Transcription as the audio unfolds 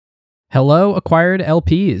Hello, acquired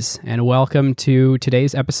LPs, and welcome to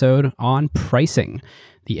today's episode on pricing,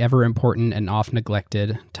 the ever-important and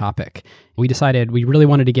oft-neglected topic. We decided we really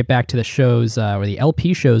wanted to get back to the shows, or the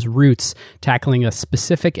LP show's roots, tackling a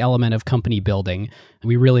specific element of company building.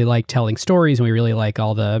 We really like telling stories, and we really like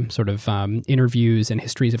all the sort of interviews and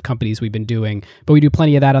histories of companies we've been doing. But we do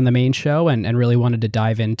plenty of that on the main show, and really wanted to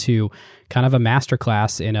dive into kind of a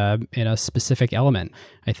masterclass in a specific element.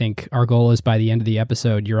 I think our goal is by the end of the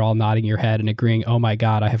episode, you're all nodding your head and agreeing, oh my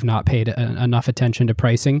God, I have not paid enough attention to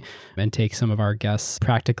pricing, and take some of our guests'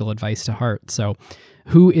 practical advice to heart. So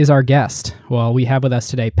who is our guest? Well, we have with us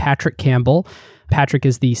today Patrick Campbell. Patrick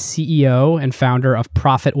is the CEO and founder of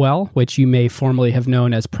ProfitWell, which you may formerly have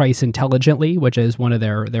known as Price Intelligently, which is one of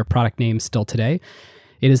their product names still today.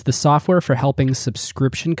 It is the software for helping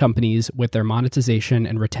subscription companies with their monetization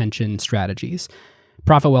and retention strategies.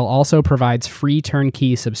 ProfitWell also provides free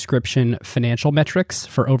turnkey subscription financial metrics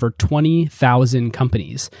for over 20,000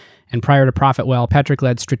 companies. And prior to ProfitWell, Patrick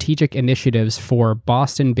led strategic initiatives for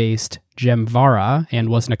Boston-based Gemvara and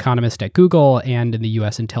was an economist at Google and in the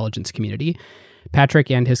U.S. intelligence community. Patrick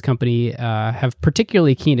and his company have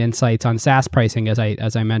particularly keen insights on SaaS pricing, as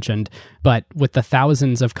I mentioned, but with the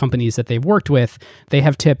thousands of companies that they've worked with, they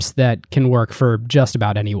have tips that can work for just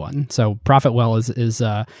about anyone. So ProfitWell is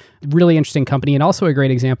a really interesting company and also a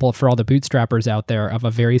great example for all the bootstrappers out there of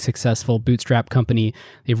a very successful bootstrap company.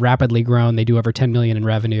 They've rapidly grown. They do over 10 million in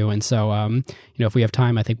revenue. And so, if we have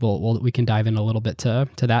time, I think we can dive in a little bit to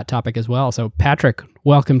that topic as well. So Patrick,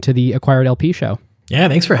 welcome to the Acquired LP Show. Yeah,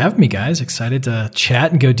 thanks for having me, guys. Excited to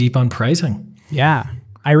chat and go deep on pricing. Yeah.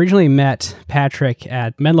 I originally met Patrick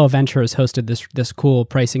at Menlo Ventures hosted this cool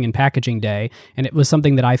pricing and packaging day, and it was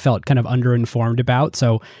something that I felt kind of underinformed about.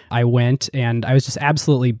 So I went, and I was just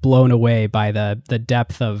absolutely blown away by the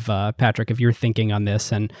depth of Patrick, of your thinking on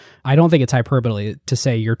this. And I don't think it's hyperbole to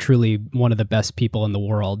say you're truly one of the best people in the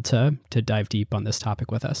world to dive deep on this topic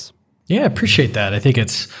with us. Yeah, I appreciate that. I think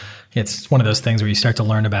it's one of those things where you start to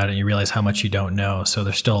learn about it and you realize how much you don't know. So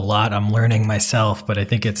there's still a lot I'm learning myself, but I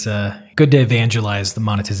think it's good to evangelize the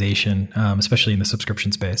monetization, especially in the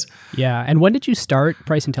subscription space. Yeah. And when did you start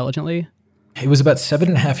Price Intelligently? It was about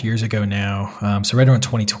 7.5 years ago now. So right around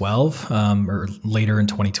 2012, or later in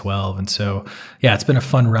 2012. And so, yeah, it's been a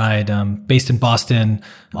fun ride. Based in Boston,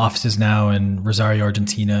 offices now in Rosario,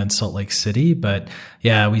 Argentina, and Salt Lake City. But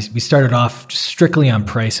yeah, we started off strictly on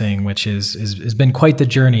pricing, which has been quite the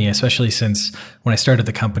journey, especially since when I started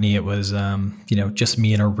the company, it was, just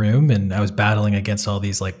me in a room, and I was battling against all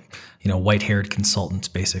these white-haired consultants,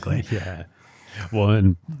 basically. Yeah. Well,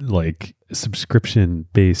 and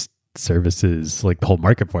subscription-based services, the whole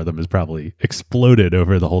market for them has probably exploded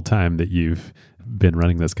over the whole time that you've been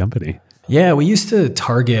running this company. Yeah, we used to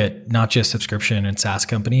target not just subscription and SaaS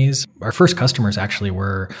companies. Our first customers actually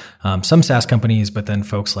were some SaaS companies, but then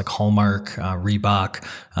folks like Hallmark, Reebok,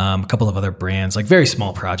 a couple of other brands, very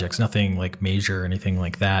small projects, nothing major or anything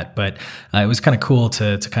like that. But it was kind of cool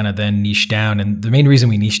to kind of then niche down. And the main reason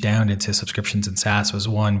we niched down into subscriptions and SaaS was,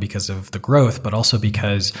 one, because of the growth, but also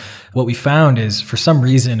because what we found is, for some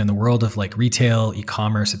reason in the world of retail,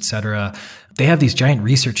 e-commerce, et cetera, they have these giant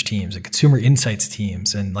research teams and consumer insights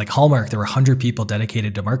teams. And Hallmark, there were 100 people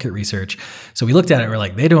dedicated to market research. So we looked at it, we're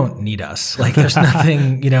like, they don't need us. There's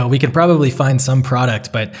nothing, we can probably find some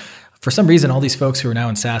product, but for some reason, all these folks who are now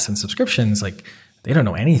in SaaS and subscriptions, they don't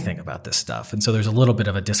know anything about this stuff. And so there's a little bit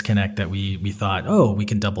of a disconnect that we thought, we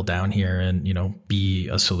can double down here and, be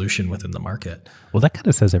a solution within the market. Well, that kind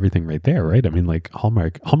of says everything right there, right? I mean,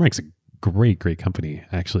 Hallmark's a great company.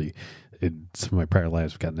 Actually, in some of my prior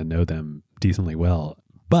lives, I've gotten to know them decently well.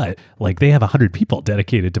 But they have 100 people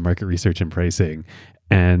dedicated to market research and pricing.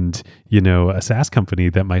 And, a SaaS company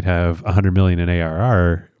that might have 100 million in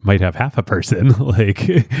ARR might have half a person.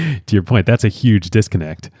 To your point, that's a huge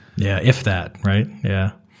disconnect. Yeah, if that, right?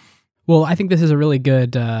 Yeah. Well, I think this is a really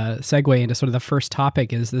good segue into sort of the first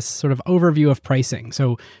topic, is this sort of overview of pricing.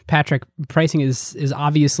 So, Patrick, pricing is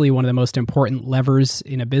obviously one of the most important levers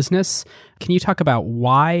in a business. Can you talk about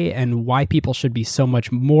why people should be so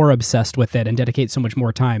much more obsessed with it and dedicate so much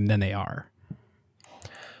more time than they are?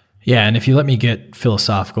 Yeah, and if you let me get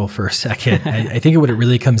philosophical for a second, I think what it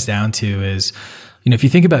really comes down to is, if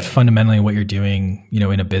you think about fundamentally what you're doing,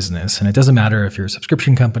 in a business, and it doesn't matter if you're a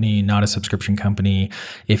subscription company, not a subscription company,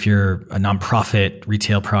 if you're a nonprofit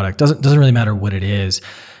retail product, doesn't really matter what it is.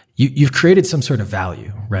 You've created some sort of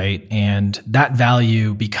value, right? And that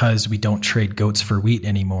value, because we don't trade goats for wheat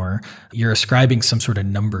anymore, you're ascribing some sort of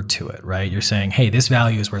number to it, right? You're saying, hey, this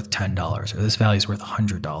value is worth $10 or this value is worth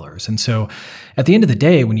 $100. And so at the end of the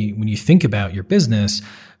day, when you think about your business,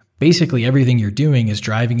 basically everything you're doing is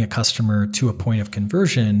driving a customer to a point of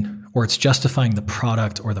conversion or it's justifying the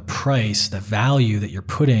product or the price, the value that you're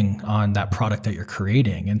putting on that product that you're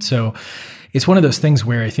creating. And so it's one of those things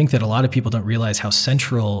where I think that a lot of people don't realize how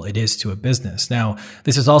central it is to a business. Now,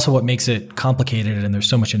 this is also what makes it complicated, and there's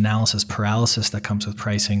so much analysis paralysis that comes with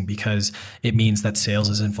pricing, because it means that sales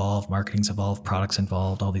is involved, marketing's involved, products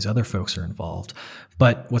involved, all these other folks are involved.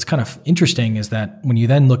 But what's kind of interesting is that when you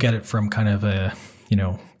then look at it from kind of a,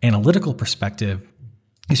 analytical perspective,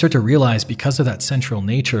 you start to realize, because of that central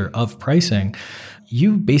nature of pricing,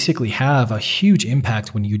 you basically have a huge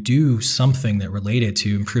impact when you do something that related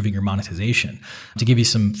to improving your monetization. To give you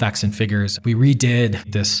some facts and figures, we redid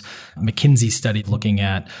this McKinsey study looking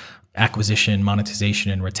at acquisition,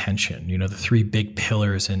 monetization, and retention, the three big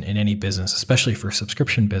pillars in any business, especially for a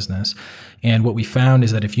subscription business. And what we found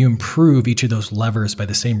is that if you improve each of those levers by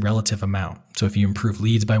the same relative amount, so if you improve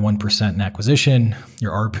leads by 1% in acquisition,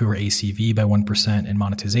 your ARPU or ACV by 1% in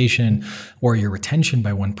monetization, or your retention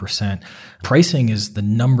by 1%, pricing is the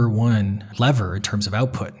number one lever in terms of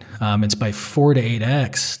output. It's by 4 to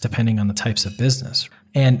 8x, depending on the types of business.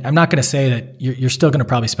 And I'm not going to say that you're still going to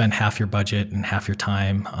probably spend half your budget and half your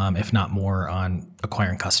time, if not more, on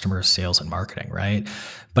acquiring customers, sales, and marketing, right?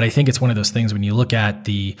 But I think it's one of those things when you look at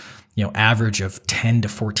the average of 10 to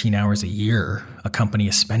 14 hours a year a company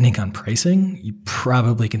is spending on pricing, you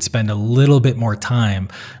probably can spend a little bit more time.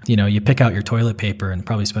 You pick out your toilet paper and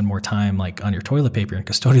probably spend more time like on your toilet paper and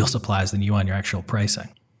custodial supplies than you on your actual pricing.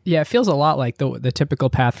 Yeah, it feels a lot like the typical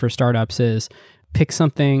path for startups is pick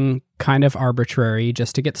something kind of arbitrary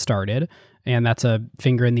just to get started. And that's a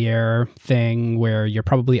finger in the air thing where you're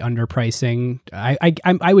probably underpricing.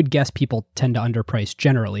 I would guess people tend to underprice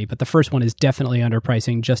generally, but the first one is definitely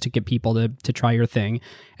underpricing just to get people to try your thing.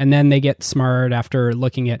 And then they get smart after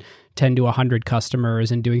looking at 10 to 100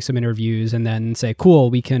 customers and doing some interviews, and then say, cool,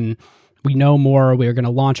 we know more, we're going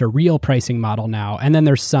to launch a real pricing model now. And then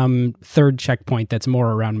there's some third checkpoint that's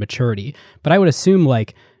more around maturity. But I would assume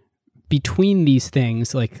between these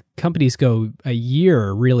things, companies go a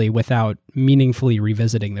year really without meaningfully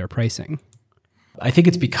revisiting their pricing. I think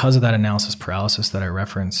it's because of that analysis paralysis that I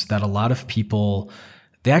referenced that a lot of people,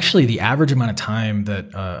 the average amount of time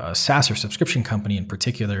that a SaaS or subscription company in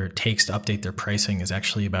particular takes to update their pricing is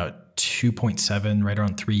actually about 2.7, right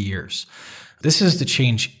around 3 years. This is to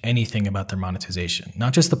change anything about their monetization,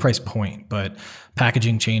 not just the price point, but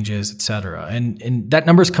packaging changes, et cetera. And that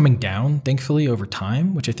number is coming down, thankfully, over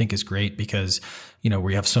time, which I think is great because,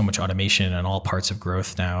 we have so much automation in all parts of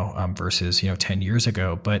growth now versus, 10 years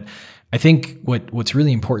ago. But I think what's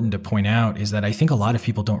really important to point out is that I think a lot of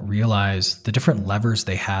people don't realize the different levers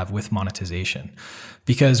they have with monetization.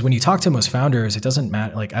 Because when you talk to most founders, it doesn't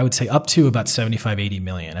matter. I would say up to about 75, 80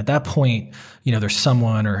 million. At that point, there's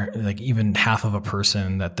someone or even half of a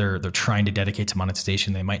person that they're trying to dedicate to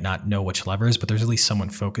monetization. They might not know which levers, but there's at least someone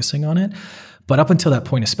focusing on it. But up until that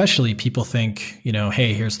point, especially, people think,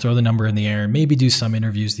 hey, here's throw the number in the air, maybe do some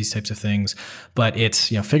interviews, these types of things. But it's,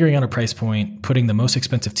 figuring out a price point, putting the most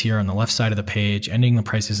expensive tier on the left side of the page, ending the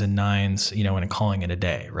prices in 9s, and calling it a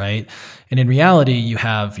day, right? And in reality, you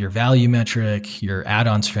have your value metric, your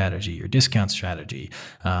add-on strategy, your discount strategy,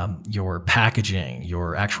 your packaging,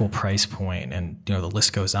 your actual price point, and the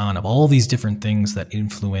list goes on of all these different things that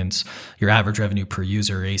influence your average revenue per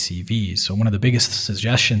user, ACV. So one of the biggest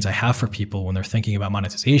suggestions I have for people when they're thinking about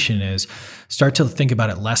monetization is start to think about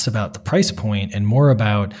it less about the price point and more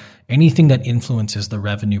about anything that influences the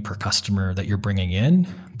revenue per customer that you're bringing in.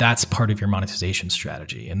 That's part of your monetization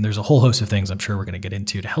strategy. And there's a whole host of things I'm sure we're going to get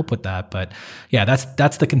into to help with that. But yeah,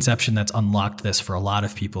 that's the conception that's unlocked this for a lot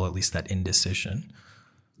of people, at least that indecision.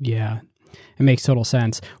 Yeah. It makes total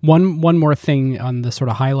sense. One more thing on the sort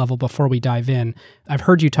of high level before we dive in. I've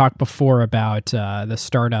heard you talk before about the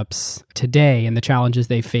startups today and the challenges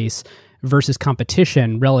they face versus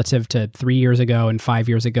competition relative to 3 years ago and 5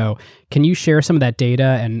 years ago. Can you share some of that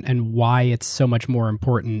data and why it's so much more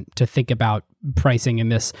important to think about pricing in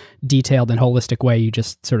this detailed and holistic way you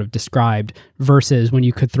just sort of described versus when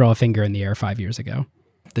you could throw a finger in the air 5 years ago?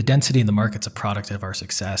 The density in the market's a product of our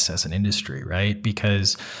success as an industry, right?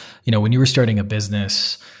 Because, when you were starting a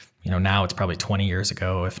business, now it's probably 20 years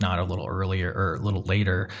ago, if not a little earlier or a little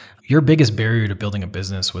later, your biggest barrier to building a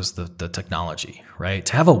business was the technology, right?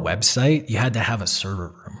 To have a website, you had to have a server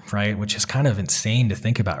room, right? Which is kind of insane to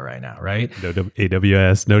think about right now, right? No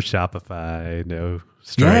AWS, no Shopify, no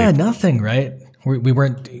Stripe. Yeah, nothing, right? We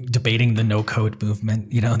weren't debating the no-code movement,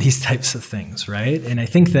 these types of things, right? And I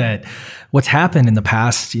think that what's happened in the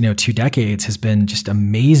past, 2 decades has been just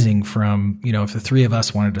amazing from, if the three of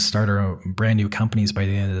us wanted to start our own brand new companies by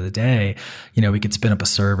the end of the day, we could spin up a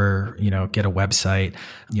server, get a website,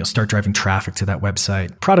 start driving traffic to that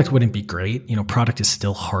website. Product wouldn't be great. Product is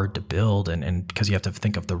still hard to build and because you have to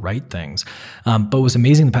think of the right things. But what was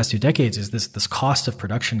amazing the past 2 decades is this cost of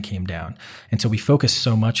production came down. And so we focused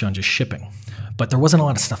so much on just shipping. But there wasn't a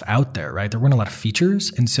lot of stuff out there, right? There weren't a lot of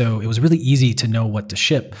features. And so it was really easy to know what to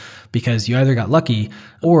ship because you either got lucky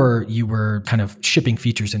or you were kind of shipping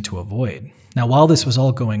features into a void. Now, while this was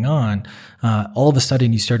all going on, all of a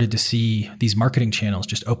sudden you started to see these marketing channels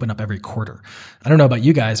just open up every quarter. I don't know about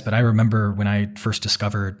you guys, but I remember when I first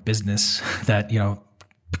discovered business that,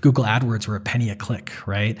 Google AdWords were a penny a click,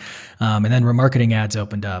 right? And then remarketing ads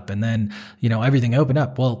opened up and then, everything opened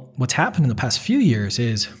up. Well, what's happened in the past few years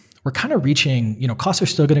is we're kind of reaching, costs are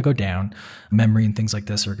still going to go down. Memory and things like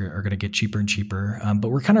this are going to get cheaper and cheaper. But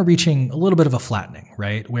we're kind of reaching a little bit of a flattening,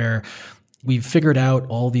 right? Where we've figured out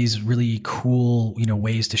all these really cool,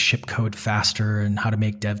 ways to ship code faster and how to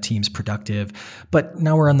make dev teams productive. But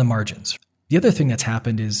now we're on the margins. The other thing that's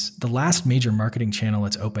happened is the last major marketing channel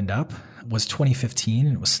that's opened up was 2015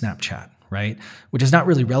 and it was Snapchat, right? Which is not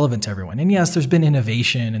really relevant to everyone. And yes, there's been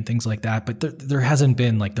innovation and things like that, but there hasn't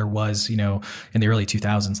been like there was, in the early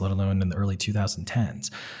 2000s, let alone in the early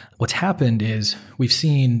 2010s. What's happened is we've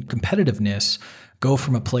seen competitiveness go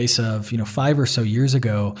from a place of, 5 or so years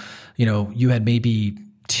ago, you had maybe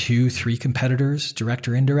 2-3 competitors, direct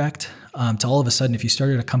or indirect, to all of a sudden, if you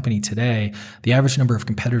started a company today, the average number of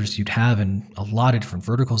competitors you'd have in a lot of different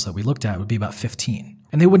verticals that we looked at would be about 15.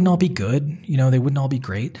 And they wouldn't all be good, they wouldn't all be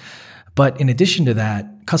great. But in addition to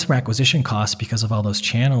that, customer acquisition costs, because of all those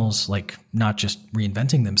channels, like not just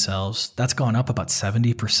reinventing themselves, that's gone up about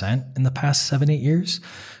 70% in the past 7-8 years.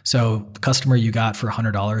 So the customer you got for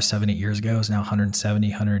 $100 7-8 years ago is now 170,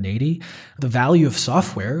 180. The value of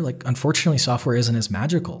software, like unfortunately, software isn't as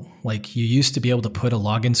magical. Like you used to be able to put a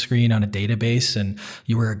login screen on a database and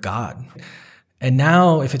you were a god. And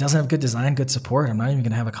now if it doesn't have good design, good support, I'm not even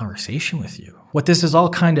going to have a conversation with you. What this has all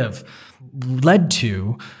kind of led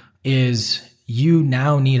to is you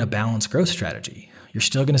now need a balanced growth strategy. You're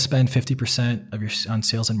still going to spend 50% of on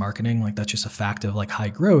sales and marketing. Like that's just a fact of like high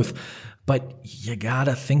growth, but you got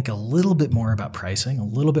to think a little bit more about pricing, a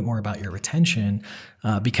little bit more about your retention,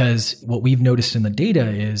 because what we've noticed in the data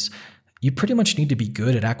is you pretty much need to be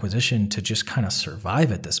good at acquisition to just kind of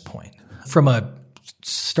survive at this point from a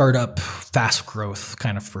startup fast growth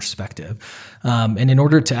kind of perspective. And in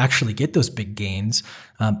order to actually get those big gains,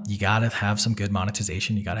 you got to have some good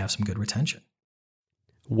monetization. You got to have some good retention.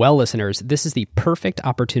 Well, listeners, this is the perfect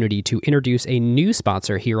opportunity to introduce a new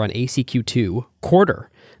sponsor here on ACQ2, Quarter.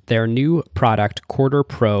 Their new product, Quarter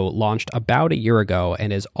Pro, launched about a year ago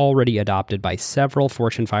and is already adopted by several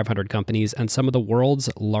Fortune 500 companies and some of the world's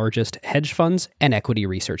largest hedge funds and equity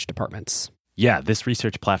research departments. Yeah, this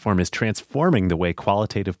research platform is transforming the way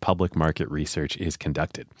qualitative public market research is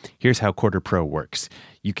conducted. Here's how Quarter Pro works.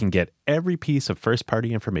 You can get every piece of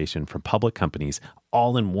first-party information from public companies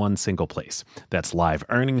all in one single place. That's live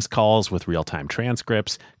earnings calls with real-time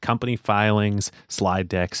transcripts, company filings, slide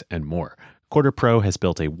decks, and more. Quarter Pro has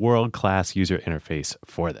built a world-class user interface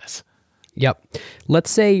for this. Yep. Let's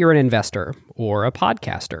say you're an investor or a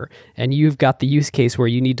podcaster, and you've got the use case where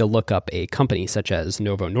you need to look up a company such as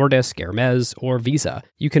Novo Nordisk, Hermes, or Visa.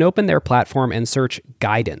 You can open their platform and search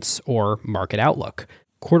guidance or market outlook.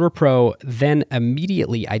 Quarter Pro then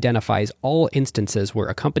immediately identifies all instances where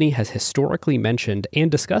a company has historically mentioned and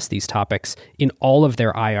discussed these topics in all of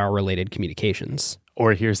their IR-related communications.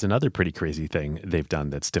 Or here's another pretty crazy thing they've done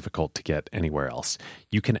that's difficult to get anywhere else.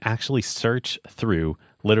 You can actually search through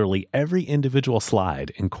literally every individual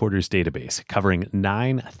slide in Quarter's database, covering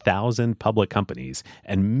 9,000 public companies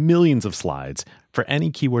and millions of slides for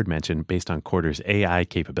any keyword mentioned based on Quarter's AI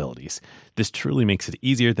capabilities. This truly makes it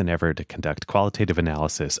easier than ever to conduct qualitative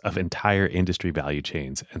analysis of entire industry value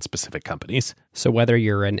chains and specific companies. So whether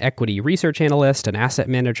you're an equity research analyst, an asset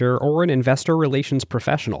manager, or an investor relations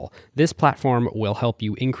professional, this platform will help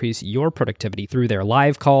you increase your productivity through their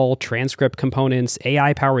live call, transcript components,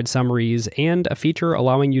 AI-powered summaries, and a feature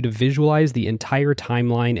allowing you to visualize the entire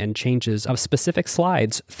timeline and changes of specific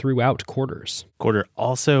slides throughout quarters. Quarter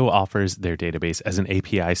also offers their database as an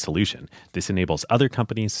API solution. This enables other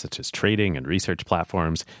companies such as trading and research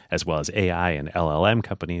platforms, as well as AI and LLM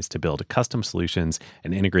companies to build custom solutions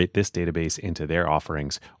and integrate this database into their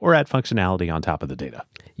offerings or add functionality on top of the data.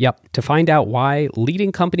 Yep. To find out why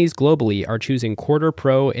leading companies globally are choosing Quarter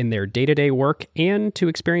Pro in their day-to-day work and to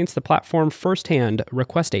experience the platform firsthand,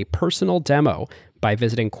 request a personal demo by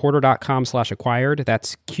visiting quarter.com/acquired.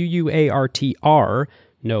 That's QUARTR,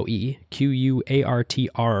 no E,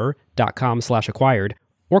 QUARTR.com/acquired,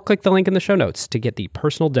 or click the link in the show notes to get the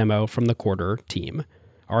personal demo from the Quarter team.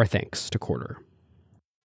 Our thanks to Quarter.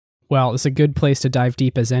 Well, it's a good place to dive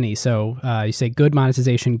deep as any. So you say good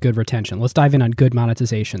monetization, good retention. Let's dive in on good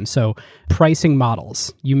monetization. So pricing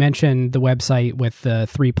models. You mentioned the website with the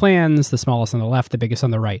 3 plans, the smallest on the left, the biggest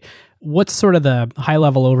on the right. What's sort of the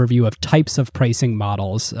high-level overview of types of pricing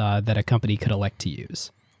models that a company could elect to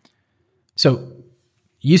use? So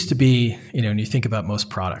used to be, when you think about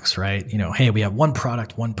most products, right? Hey, we have one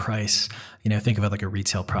product, one price. Think about like a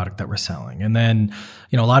retail product that we're selling. And then,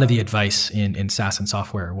 a lot of the advice in SaaS and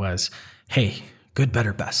software was, hey, good,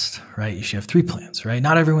 better, best, right? You should have 3 plans, right?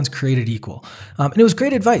 Not everyone's created equal. And it was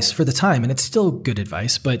great advice for the time, and it's still good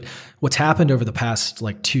advice. But what's happened over the past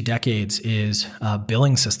 2 decades is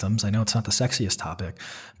billing systems. I know it's not the sexiest topic,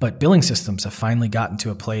 but billing systems have finally gotten to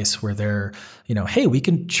a place where they're, hey, we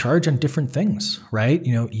can charge on different things, right?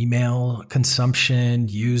 Email, consumption,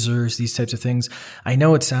 users, these types of things. I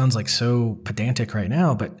know it sounds like so pedantic right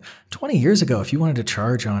now, but 20 years ago, if you wanted to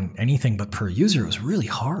charge on anything but per user, it was really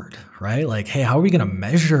hard, right? Like, hey, how are we going to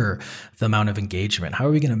measure the amount of engagement? How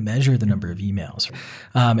are we going to measure the number of emails?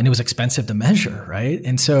 And it was expensive to measure, right?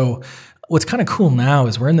 And so what's kind of cool now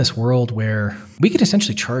is we're in this world where we could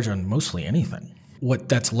essentially charge on mostly anything. What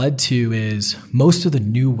that's led to is most of the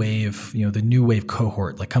new wave, the new wave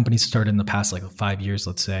cohort, like companies started in the past 5 years,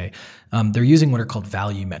 let's say, they're using what are called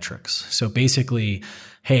value metrics. So basically,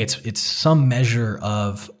 hey, it's some measure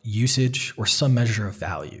of usage or some measure of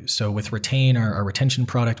value. So with Retain, our retention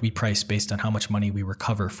product, we price based on how much money we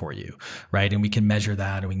recover for you, right? And we can measure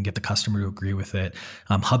that and we can get the customer to agree with it.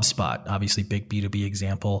 HubSpot, obviously big B2B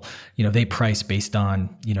example, they price based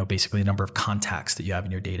on, basically the number of contacts that you have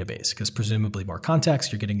in your database, because presumably more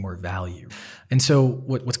contacts, you're getting more value. And so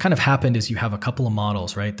what's kind of happened is you have a couple of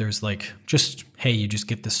models, right? There's hey, you just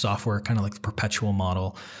get this software, kind of like the perpetual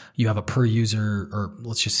model. You have a per user, or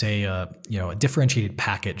let's just say, a differentiated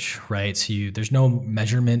package, right? So there's no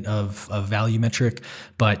measurement of value metric,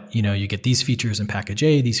 but you get these features in package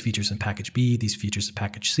A, these features in package B, these features in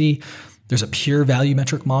package C. There's a pure value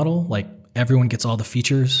metric model, like everyone gets all the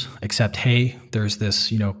features except, hey, there's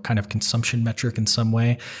this, kind of consumption metric in some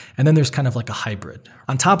way. And then there's kind of like a hybrid.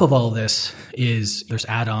 On top of all of this there's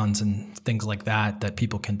add-ons and things like that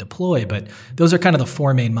people can deploy, but those are kind of the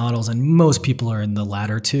 4 main models, and most people are in the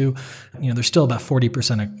latter 2. There's still about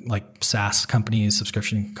 40% of SaaS companies,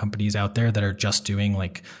 subscription companies out there that are just doing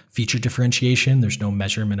feature differentiation. There's no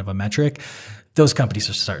measurement of a metric. Those companies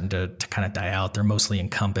are starting to kind of die out. They're mostly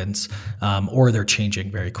incumbents, or they're changing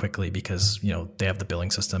very quickly because, they have the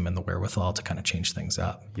billing system and the wherewithal to kind of change things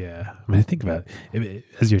up. Yeah. I mean, I think about it,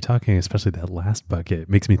 as you're talking, especially that last bucket,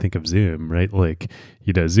 makes me think of Zoom, right?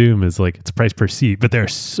 Zoom is it's price per seat, but there are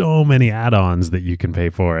so many add-ons that you can pay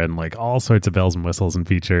for and all sorts of bells and whistles and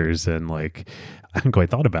features. And I haven't quite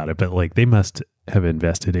thought about it, but they must have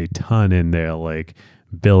invested a ton in their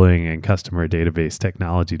billing and customer database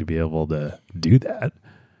technology to be able to do that.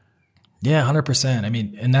 Yeah, 100%. I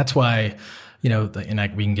mean, and that's why, we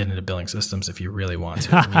can get into billing systems if you really want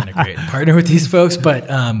to. We integrate and partner with these folks. But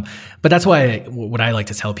that's why what I like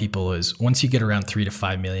to tell people is once you get around 3 to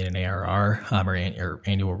 5 million in ARR or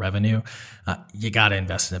annual revenue, you got to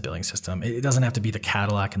invest in a billing system. It doesn't have to be the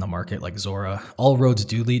Cadillac in the market like Zora. All roads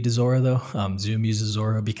do lead to Zora though. Zoom uses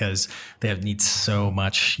Zora because they need so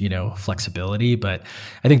much, flexibility. But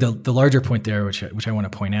I think the larger point there, which I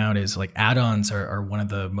want to point out, is add-ons are one of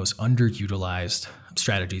the most underutilized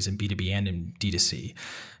strategies in B2B and in D2C.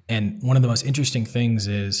 And one of the most interesting things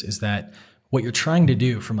is that what you're trying to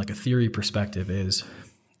do from a theory perspective is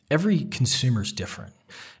every consumer is different.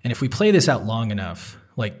 And if we play this out long enough,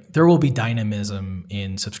 there will be dynamism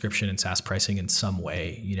in subscription and SaaS pricing in some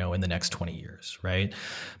way, in the next 20 years, right?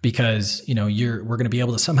 Because, we're going to be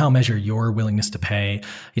able to somehow measure your willingness to pay,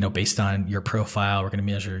 based on your profile. We're going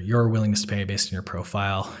to measure your willingness to pay based on your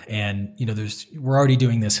profile. And, we're already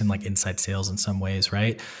doing this in inside sales in some ways,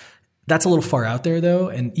 right? That's a little far out there though.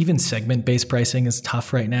 And even segment-based pricing is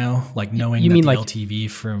tough right now. Knowing that the LTV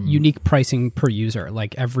from unique pricing per user,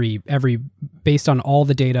 every based on all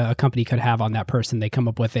the data a company could have on that person, they come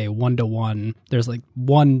up with a 1-to-1. There's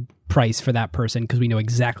one price for that person because we know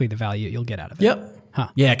exactly the value you'll get out of it. Yep. Huh.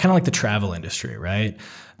 Yeah, kind of like the travel industry, right?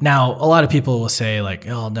 Now, a lot of people will say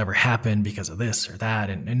it'll never happen because of this or that.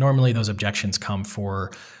 And normally those objections come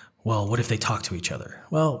for well, what if they talk to each other?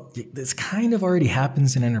 Well, this kind of already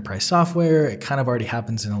happens in enterprise software. It kind of already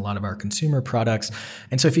happens in a lot of our consumer products.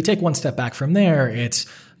 And so if you take one step back from there, it's,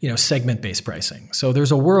 segment-based pricing. So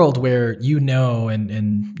there's a world where,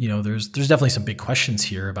 and there's definitely some big questions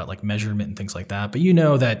here about like measurement and things like that. But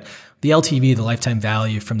that the LTV, the lifetime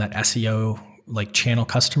value from that SEO like channel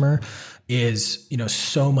customer is,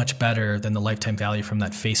 so much better than the lifetime value from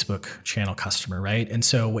that Facebook channel customer, right? And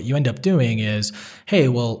so what you end up doing is, hey,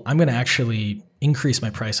 well, I'm going to actually increase my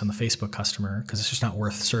price on the Facebook customer because it's just not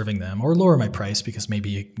worth serving them, or lower my price because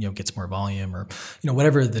maybe it gets more volume, or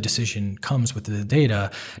whatever the decision comes with the data.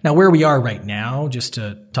 Now, where we are right now, just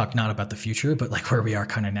to talk not about the future, but like where we are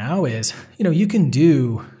kind of now is, you can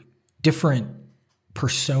do different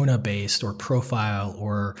persona based or profile,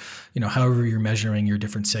 or however you're measuring your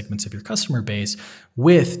different segments of your customer base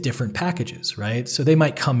with different packages, right? So they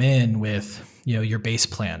might come in with your base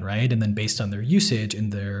plan, right? And then based on their usage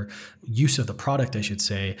and their use of the product, I should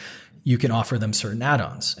say, you can offer them certain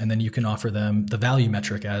add-ons, and then you can offer them the value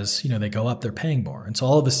metric as they go up, they're paying more. And so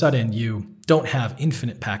all of a sudden you don't have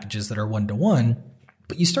infinite packages that are one-to-one,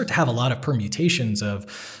 but you start to have a lot of permutations of,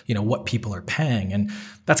 what people are paying. And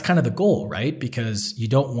that's kind of the goal, right? Because you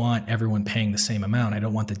don't want everyone paying the same amount. I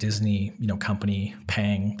don't want the Disney, company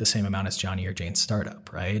paying the same amount as Johnny or Jane's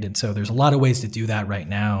startup, right? And so there's a lot of ways to do that right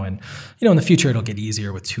now. And, in the future, it'll get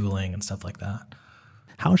easier with tooling and stuff like that.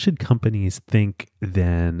 How should companies think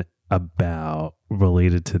then about,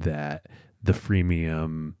 related to that, the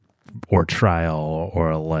freemium or trial,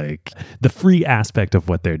 or like the free aspect of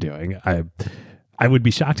what they're doing? I would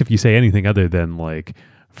be shocked if you say anything other than like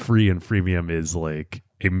free and freemium is like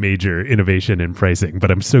a major innovation in pricing,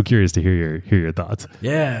 but I'm so curious to hear your thoughts.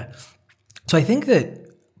 Yeah. So I think that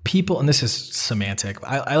people, and this is semantic,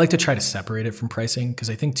 I like to try to separate it from pricing,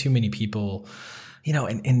 because I think too many people,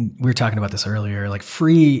 and we were talking about this earlier, like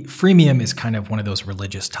freemium is kind of one of those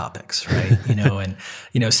religious topics, right?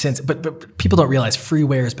 But people don't realize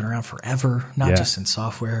freeware has been around forever, not just in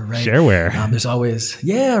software, right? Shareware. There's always,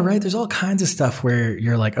 right? There's all kinds of stuff where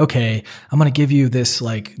you're like, okay, I'm going to give you this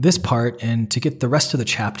part, and to get the rest of the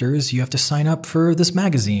chapters, you have to sign up for this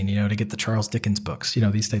magazine, to get the Charles Dickens books,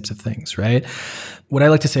 these types of things, right? What I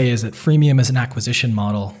like to say is that freemium is an acquisition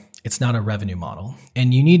model. It's not a revenue model.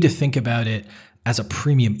 And you need to think about it as a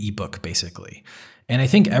premium ebook, basically. And I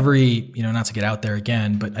think every, not to get out there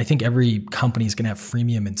again, but I think every company is going to have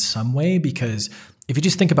freemium in some way, because if you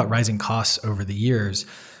just think about rising costs over the years,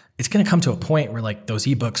 it's going to come to a point where like those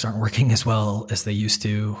ebooks aren't working as well as they used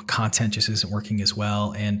to. Content just isn't working as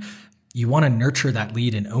well. And you want to nurture that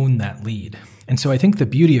lead and own that lead. And so I think the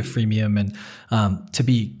beauty of freemium, and to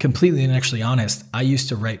be completely and actually honest, I used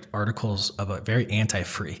to write articles about very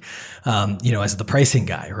anti-free, as the pricing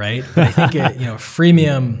guy, right? But I think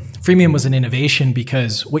freemium was an innovation,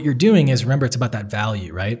 because what you're doing is, remember, it's about that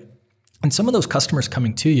value, right? And some of those customers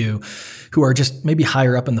coming to you who are just maybe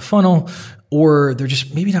higher up in the funnel, or they're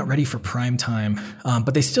just maybe not ready for prime time,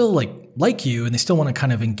 but they still like you, and they still want to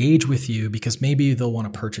kind of engage with you because maybe they'll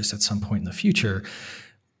want to purchase at some point in the future.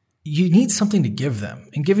 You need something to give them,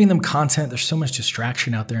 and giving them content, there's so much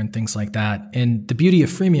distraction out there and things like that. And the beauty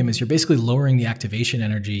of freemium is you're basically lowering the activation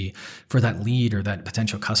energy for that lead or that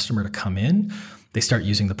potential customer to come in. They start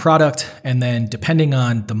using the product, and then depending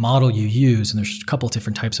on the model you use, and there's a couple of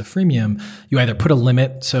different types of freemium, you either put a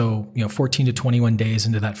limit, so 14 to 21 days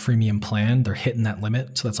into that freemium plan, they're hitting that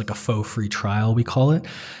limit. So that's like a faux free trial, we call it.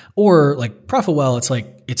 Or like ProfitWell,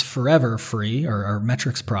 it's forever free, or our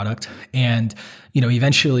metrics product. And,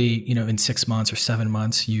 eventually, in 6 months or 7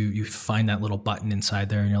 months, you find that little button inside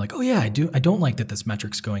there, and you're like, oh yeah, I don't like that this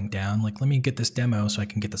metric's going down. Like, let me get this demo so I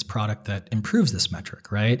can get this product that improves this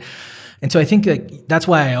metric, right? And so I think that's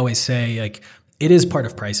why I always say, it is part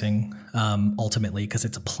of pricing, ultimately, because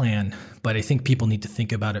it's a plan. But I think people need to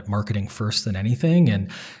think about it marketing first than anything.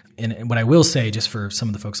 And what I will say, just for some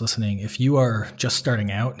of the folks listening, if you are just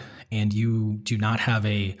starting out and you do not have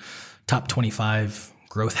a top 25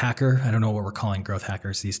 growth hacker, I don't know what we're calling growth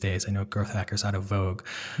hackers these days. I know growth hackers out of vogue.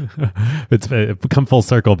 It's come full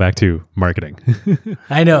circle back to marketing.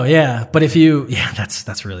 I know, yeah. But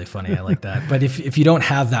that's really funny. I like that. But if you don't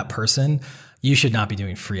have that person, you should not be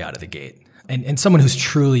doing free out of the gate. And someone who's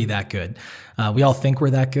truly that good. We all think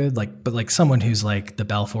we're that good, but someone who's like the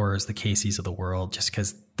Balfours, the Caseys of the world, just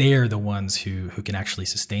because they're the ones who can actually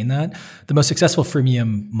sustain that. The most successful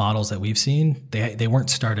freemium models that we've seen, they weren't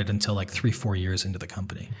started until 3-4 years into the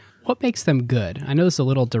company. What makes them good? I know this is a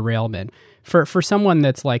little derailment. For someone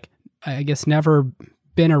that's I guess never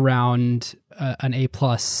been around an A+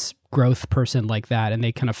 growth person like that, and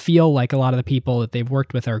they kind of feel like a lot of the people that they've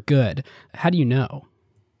worked with are good, how do you know?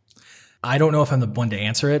 I don't know if I'm the one to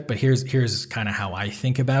answer it, but here's kind of how I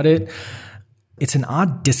think about it. It's an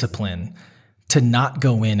odd discipline to not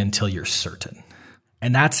go in until you're certain.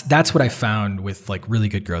 And that's what I found with like really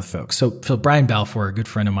good growth folks. So Brian Balfour, a good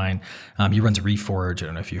friend of mine, he runs Reforge. I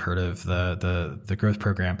don't know if you heard of the growth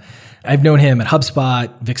program. I've known him at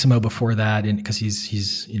HubSpot, Viximo before that, and because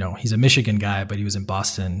he's a Michigan guy, but he was in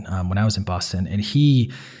Boston when I was in Boston. And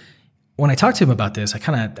when I talked to him about this,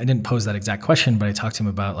 I didn't pose that exact question, but I talked to him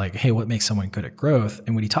about like, hey, what makes someone good at growth?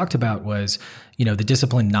 And what he talked about was, the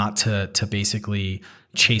discipline not to basically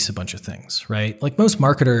chase a bunch of things, right? Like most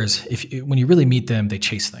marketers, when you really meet them, they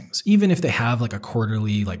chase things. Even if they have like a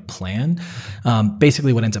quarterly like plan,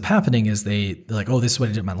 basically what ends up happening is they're like, oh, this is what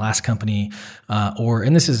I did at my last company.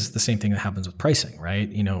 And this is the same thing that happens with pricing, right?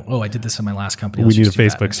 I did this in my last company. We need a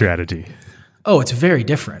Facebook strategy. Oh, it's very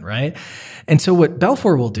different, right? And so what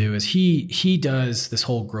Balfour will do is he does this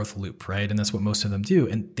whole growth loop, right? And that's what most of them do.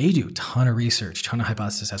 And they do a ton of research, ton of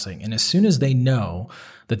hypothesis testing. And as soon as they know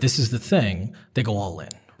that this is the thing, they go all in,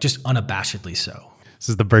 just unabashedly so. This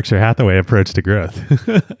is the Berkshire Hathaway approach to growth.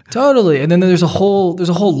 Totally. And then there's a whole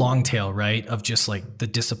long tail, right, of just like the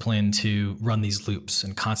discipline to run these loops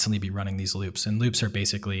and constantly be running these loops. And loops are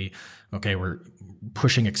basically, okay, we're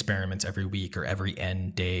pushing experiments every week or every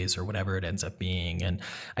N days or whatever it ends up being. And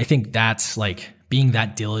I think that's like being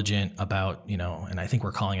that diligent about, and I think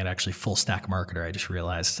we're calling it actually full stack marketer, I just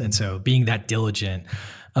realized. And so being that diligent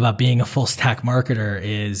about being a full stack marketer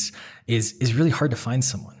is really hard to find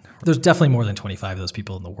someone. There's definitely more than 25 of those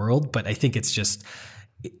people in the world, but I think it's just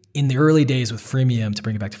in the early days with freemium, to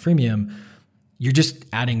bring it back to freemium, you're just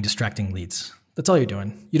adding distracting leads. That's all you're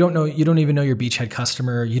doing. You don't even know your beachhead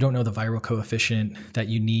customer. You don't know the viral coefficient that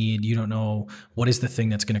you need. You don't know what is the thing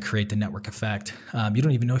that's going to create the network effect. You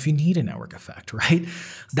don't even know if you need a network effect, right?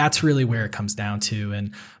 That's really where it comes down to.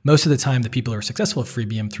 And most of the time, the people who are successful at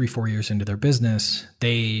freemium 3-4 years into their business,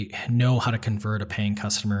 they know how to convert a paying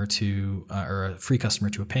customer or a free customer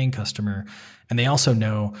to a paying customer. And they also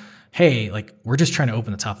know, hey, like we're just trying to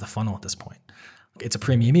open the top of the funnel at this point. It's a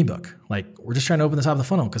premium ebook. Like we're just trying to open the top of the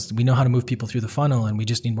funnel because we know how to move people through the funnel and we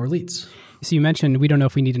just need more leads. So you mentioned we don't know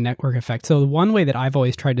if we need a network effect. So the one way that I've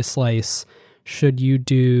always tried to slice, should you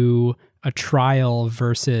do a trial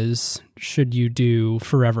versus should you do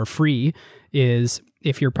forever free, is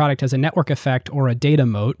if your product has a network effect or a data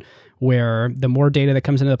moat, where the more data that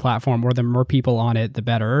comes into the platform or the more people on it, the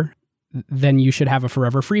better, then you should have a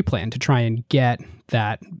forever free plan to try and get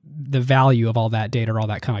the value of all that data or all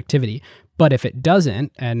that connectivity. But if it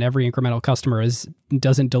doesn't, and every incremental customer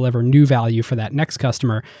doesn't deliver new value for that next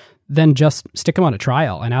customer, then just stick them on a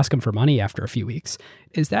trial and ask them for money after a few weeks.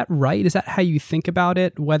 Is that right? Is that how you think about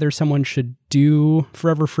it? Whether someone should do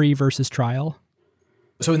forever free versus trial?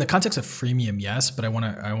 So in the context of freemium, yes, but I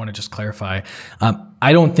want to just clarify.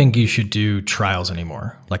 I don't think you should do trials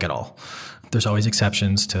anymore, like at all. There's always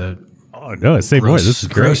exceptions to. Oh no, say more. This is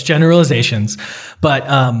great. Gross generalizations, but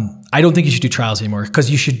I don't think you should do trials anymore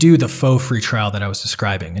because you should do the faux free trial that I was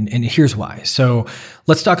describing, and here's why. So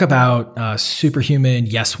let's talk about Superhuman,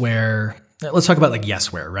 Yesware. Let's talk about like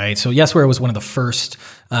Yesware, right? So Yesware was one of the first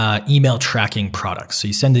email tracking products. So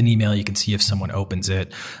you send an email, you can see if someone opens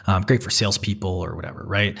it. Great for salespeople or whatever,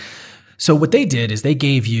 right? So what they did is they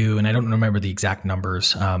gave you, and I don't remember the exact numbers,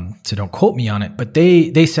 so don't quote me on it, but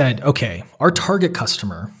they said, okay, our target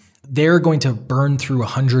customer, they're going to burn through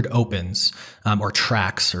 100 opens or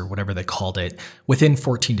tracks or whatever they called it within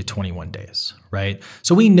 14 to 21 days, right?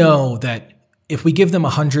 So we know that if we give them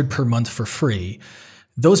 100 per month for free,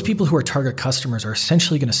 those people who are target customers are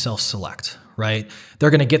essentially going to self-select, right?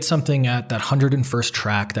 They're going to get something at that 101st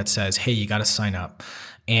track that says, hey, you got to sign up.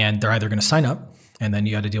 And they're either going to sign up and then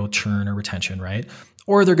you got to deal with churn or retention, right?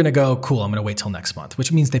 Or they're going to go, cool, I'm going to wait till next month,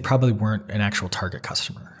 which means they probably weren't an actual target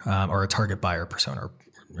customer or a target buyer persona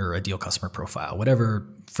or ideal customer profile, whatever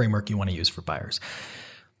framework you want to use for buyers.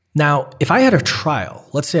 Now, if I had a trial,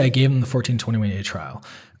 let's say I gave them the 14, 21-day trial,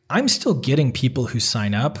 I'm still getting people who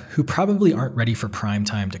sign up who probably aren't ready for prime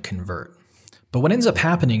time to convert. But what ends up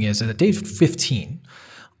happening is that at day 15,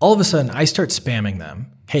 all of a sudden I start spamming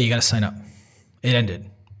them. Hey, you got to sign up. It ended.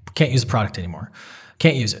 Can't use the product anymore.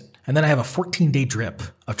 Can't use it. And then I have a 14-day drip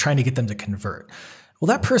of trying to get them to convert. Well,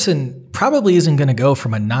 that person probably isn't going to go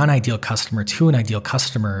from a non-ideal customer to an ideal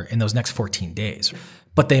customer in those next 14 days,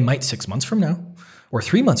 but they might 6 months from now or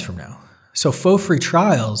 3 months from now. So faux free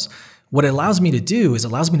trials, what it allows me to do is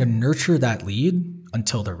allows me to nurture that lead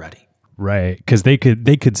until they're ready. Right. Because they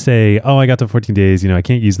could say, oh, I got to 14 days, I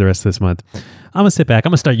can't use the rest of this month. I'm going to sit back. I'm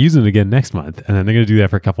going to start using it again next month. And then they're going to do that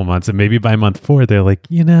for a couple months. And maybe by month 4, they're like,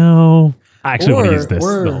 I actually want to use this.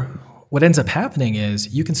 What ends up happening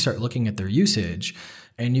is you can start looking at their usage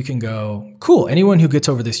and you can go, cool, anyone who gets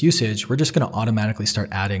over this usage, we're just going to automatically start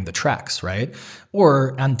adding the tracks, right?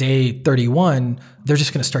 Or on day 31, they're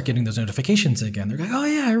just going to start getting those notifications again. They're like, oh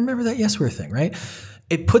yeah, I remember that Yesware thing, right?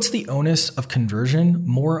 It puts the onus of conversion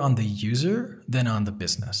more on the user than on the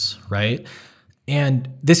business, right? And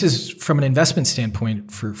this is from an investment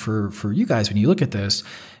standpoint for you guys, when you look at this,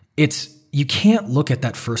 you can't look at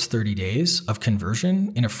that first 30 days of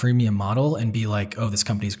conversion in a freemium model and be like, oh, this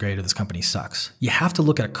company's great or this company sucks. You have to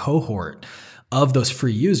look at a cohort of those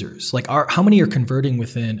free users. Like how many are converting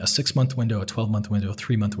within a 6-month window, a 12-month window, a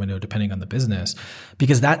 3-month window, depending on the business,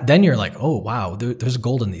 because then you're like, oh, wow, there's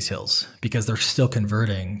gold in these hills because they're still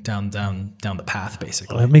converting down the path,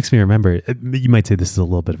 basically. Well, it makes me remember, you might say this is a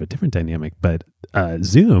little bit of a different dynamic, but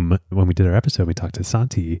Zoom, when we did our episode, we talked to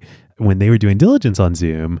Santi, when they were doing diligence on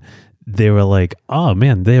Zoom, they were like, oh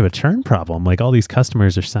man, they have a churn problem. Like all these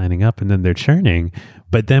customers are signing up and then they're churning.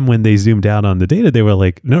 But then when they zoomed out on the data, they were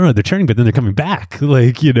like, no, they're churning, but then they're coming back.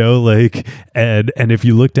 Like, and if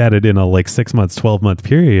you looked at it in a 6 months, 12-month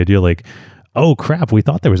period, you're like, oh crap, we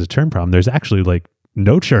thought there was a churn problem. There's actually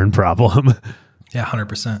no churn problem. Yeah,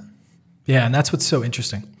 100%. Yeah. And that's what's so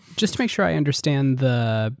interesting. Just to make sure I understand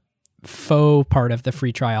the faux part of the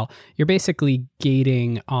free trial, you're basically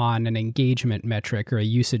gating on an engagement metric or a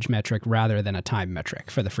usage metric rather than a time metric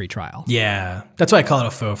for the free trial. Yeah. That's why I call it a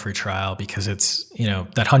faux free trial, because it's,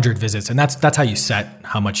 that 100 visits. And that's how you set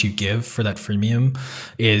how much you give for that freemium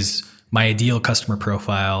is my ideal customer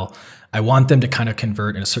profile. I want them to kind of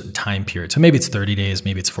convert in a certain time period. So maybe it's 30 days,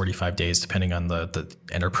 maybe it's 45 days, depending on the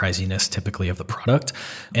enterprisiness typically of the product.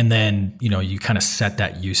 And then, you kind of set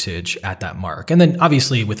that usage at that mark. And then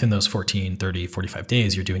obviously within those 14, 30, 45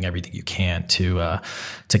 days, you're doing everything you can to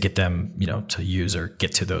get them, to use or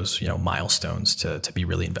get to those, milestones to be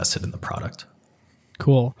really invested in the product.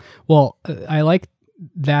 Cool. Well, I like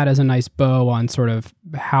that as a nice bow on sort of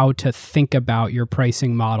how to think about your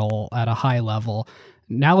pricing model at a high level.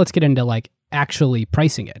 Now let's get into actually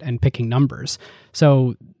pricing it and picking numbers.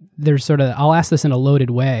 So there's I'll ask this in a loaded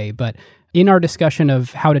way, but in our discussion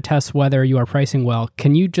of how to test whether you are pricing well,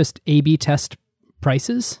 can you just A/B test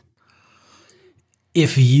prices?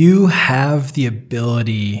 If you have the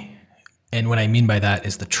ability, and what I mean by that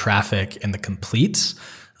is the traffic and the completes,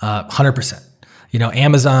 100%.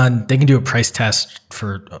 Amazon, they can do a price test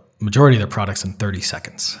for a majority of their products in 30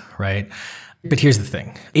 seconds, right? But here's the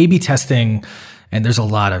thing, A/B testing. And there's a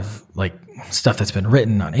lot of stuff that's been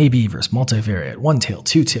written on A/B versus multivariate, one tail,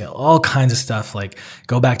 two tail, all kinds of stuff.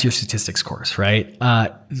 Go back to your statistics course, right?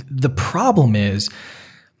 The problem is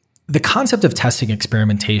the concept of testing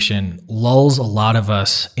experimentation lulls a lot of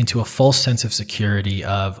us into a false sense of security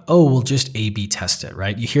of, oh, we'll just A/B test it,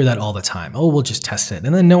 right? You hear that all the time. Oh, we'll just test it.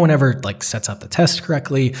 And then no one ever sets up the test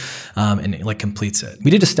correctly and completes it.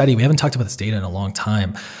 We did a study. We haven't talked about this data in a long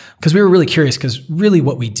time because we were really curious, because really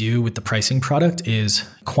what we do with the pricing product is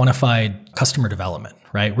quantified customer development,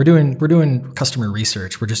 right? We're doing customer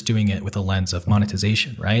research. We're just doing it with a lens of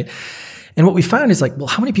monetization, right? And what we found is well,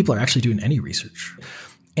 how many people are actually doing any research?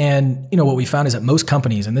 And, what we found is that most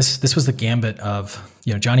companies, and this was the gambit of,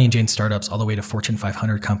 Johnny and Jane startups all the way to Fortune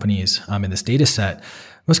 500 companies in this data set,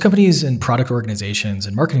 most companies and product organizations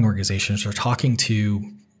and marketing organizations are talking to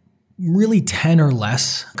really 10 or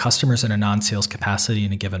less customers in a non-sales capacity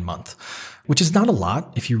in a given month, which is not a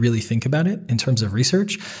lot if you really think about it in terms of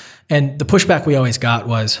research. And the pushback we always got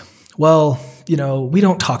was, well, we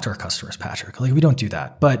don't talk to our customers, Patrick. We don't do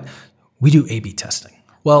that, but we do A/B testing.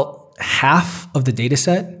 Well, half of the data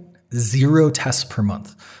set, 0 tests per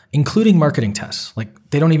month, including marketing tests.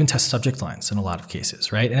 They don't even test subject lines in a lot of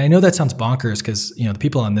cases, right? And I know that sounds bonkers because, the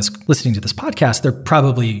people on this listening to this podcast, they're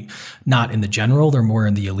probably not in the general, they're more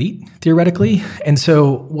in the elite theoretically. And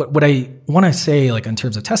so what I want to say in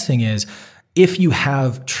terms of testing is if you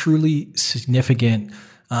have truly significant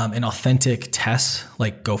and authentic tests,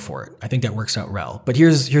 go for it. I think that works out well. But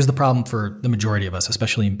here's the problem for the majority of us,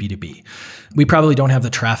 especially in B2B. We probably don't have the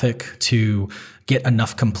traffic to get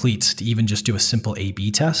enough completes to even just do a simple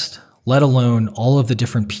A/B test, let alone all of the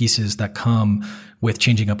different pieces that come with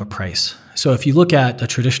changing up a price. So if you look at a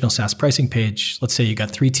traditional SaaS pricing page, let's say you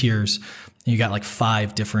got 3 tiers and you got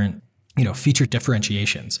 5 different, feature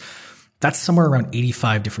differentiations. That's somewhere around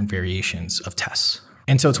 85 different variations of tests.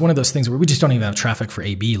 And so it's one of those things where we just don't even have traffic for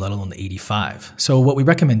A/B, let alone the 85. So what we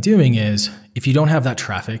recommend doing is if you don't have that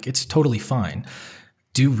traffic, it's totally fine.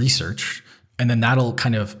 Do research, and then that'll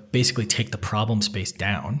kind of basically take the problem space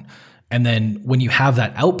down. And then when you have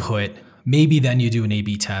that output, maybe then you do an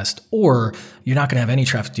A/B test, or you're not going to have any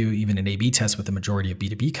traffic to do even an A/B test with the majority of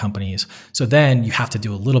B2B companies. So then you have to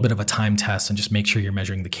do a little bit of a time test and just make sure you're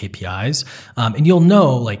measuring the KPIs. And you'll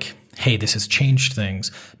know hey, this has changed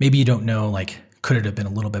things. Maybe you don't know, like, could it have been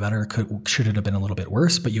a little bit better? Should it have been a little bit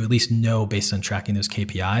worse? But you at least know based on tracking those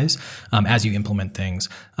KPIs as you implement things.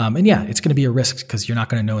 And yeah, it's going to be a risk because you're not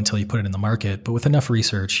going to know until you put it in the market. But with enough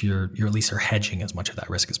research, you're at least are hedging as much of that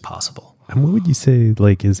risk as possible. And what would you say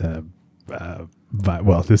like is a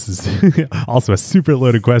well, this is also a super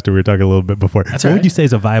loaded question. We were talking a little bit before. That's what right. would you say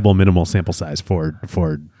is a viable minimal sample size for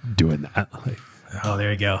doing that? Oh,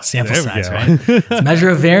 there you go. Sample There we size, go. right? It's a measure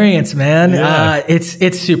of variance, man. Yeah.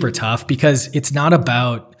 It's super tough because it's not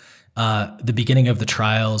about the beginning of the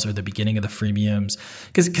trials or the beginning of the freemiums.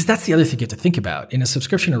 Because that's the other thing you have to think about. In a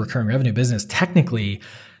subscription or recurring revenue business, technically,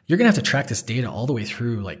 you're going to have to track this data all the way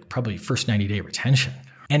through like probably first 90-day retention.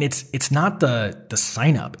 And it's not the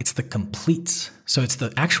sign up, it's the completes. So it's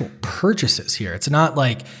the actual purchases here. It's not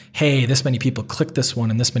like, hey, this many people clicked this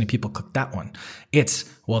one and this many people clicked that one. It's,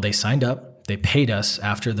 well, they signed up, they paid us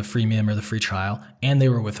after the freemium or the free trial, and they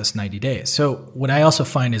were with us 90 days. So what I also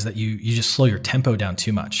find is that you just slow your tempo down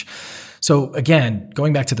too much. So again,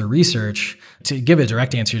 going back to the research, to give a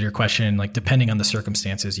direct answer to your question, like depending on the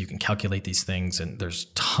circumstances, you can calculate these things and there's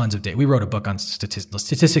tons of data. We wrote a book on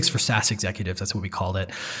statistics for SaaS executives. That's what we called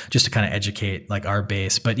it, just to kind of educate like our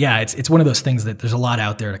base. But yeah, it's one of those things that there's a lot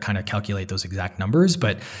out there to kind of calculate those exact numbers.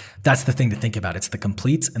 But that's the thing to think about. It's the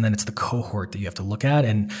completes and then it's the cohort that you have to look at.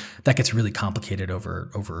 And that gets really complicated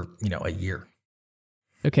over a year.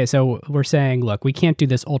 Okay, so we're saying, look, we can't do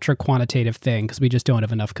this ultra quantitative thing because we just don't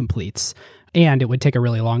have enough completes. And it would take a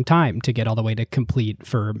really long time to get all the way to complete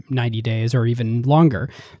for 90 days or even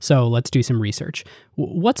longer. So let's do some research.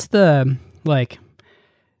 What's the, like,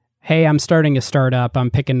 hey, I'm starting a startup.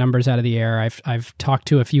 I'm picking numbers out of the air. I've talked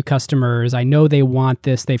to a few customers. I know they want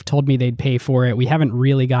this. They've told me they'd pay for it. We haven't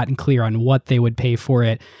really gotten clear on what they would pay for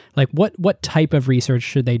it. Like, what type of research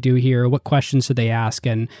should they do here? What questions should they ask?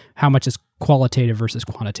 And how much is qualitative versus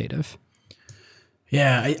quantitative?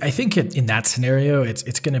 Yeah, I think in that scenario,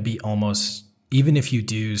 it's going to be almost, even if you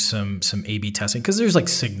do some A/B testing, because there's like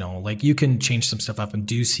signal, like you can change some stuff up and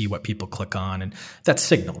do see what people click on, and that's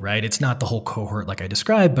signal, right? It's not the whole cohort like I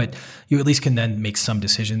described, but you at least can then make some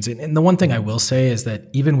decisions. And the one thing I will say is that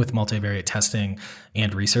even with multivariate testing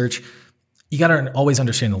and research, you got to always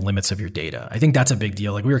understand the limits of your data. I think that's a big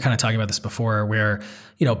deal. Like we were kind of talking about this before where,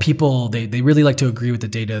 people, they really like to agree with the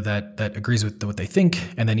data that agrees with what they think.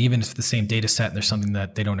 And then even if it's the same data set and there's something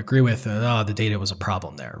that they don't agree with, the data was a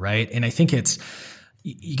problem there, right? And I think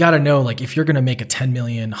you got to know, like if you're going to make a $10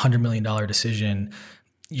 million, $100 million decision,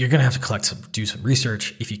 you're going to have to do some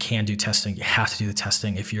research. If you can do testing, you have to do the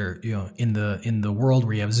testing. If you're, in the world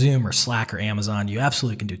where you have Zoom or Slack or Amazon, you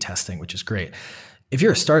absolutely can do testing, which is great. If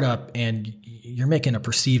you're a startup and you're making a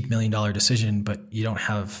perceived $1 million decision, but you don't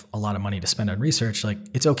have a lot of money to spend on research, like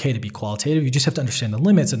it's okay to be qualitative. You just have to understand the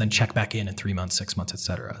limits and then check back in 3 months, 6 months, et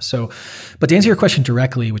cetera. So, but to answer your question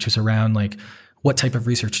directly, which was around like what type of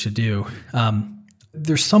research to do,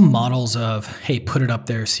 there's some models of, hey, put it up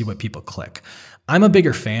there, see what people click. I'm a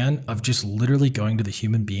bigger fan of just literally going to the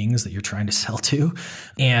human beings that you're trying to sell to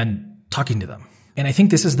and talking to them. And I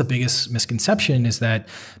think this is the biggest misconception is that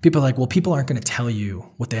people are like, well, people aren't going to tell you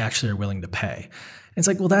what they actually are willing to pay. And it's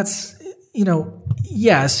like, well, that's,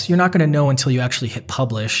 yes, you're not going to know until you actually hit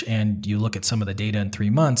publish and you look at some of the data in 3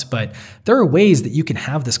 months. But there are ways that you can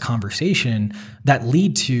have this conversation that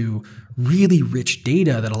lead to really rich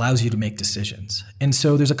data that allows you to make decisions. And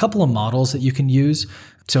so there's a couple of models that you can use.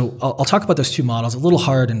 So I'll talk about those two models. A little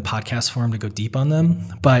hard in podcast form to go deep on them,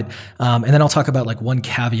 but and then I'll talk about like one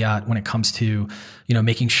caveat when it comes to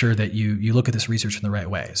making sure that you look at this research in the right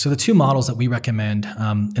way. So the two models that we recommend,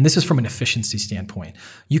 and this is from an efficiency standpoint,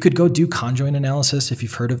 you could go do conjoint analysis if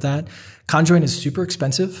you've heard of that. Conjoint is super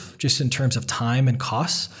expensive just in terms of time and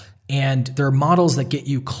costs. And there are models that get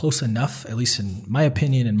you close enough, at least in my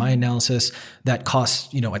opinion and my analysis, that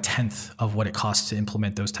costs, a tenth of what it costs to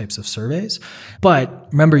implement those types of surveys. But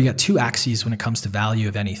remember, you got two axes when it comes to value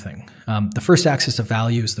of anything. The first axis of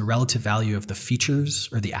value is the relative value of the features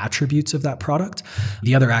or the attributes of that product.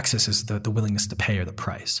 The other axis is the willingness to pay or the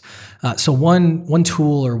price. So one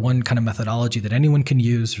tool or one kind of methodology that anyone can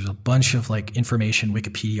use, there's a bunch of like information,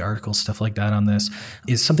 Wikipedia articles, stuff like that on this,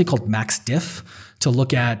 is something called max diff to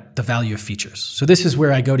look at the value of features. So this is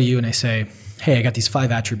where I go to you and I say, hey, I got these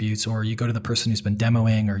 5 attributes, or you go to the person who's been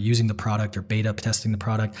demoing or using the product or beta testing the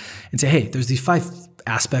product and say, hey, there's these 5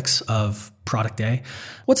 aspects of product A.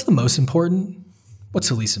 What's the most important? What's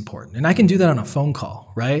the least important? And I can do that on a phone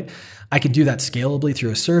call, right? I can do that scalably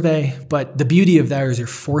through a survey, but the beauty of that is you're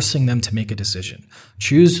forcing them to make a decision.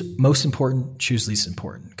 Choose most important, choose least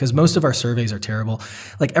important. Because most of our surveys are terrible.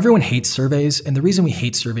 Like everyone hates surveys. And the reason we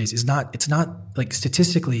hate surveys is it's not like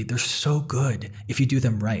statistically, they're so good if you do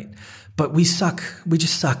them right. But we suck. We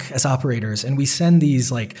just suck as operators. And we send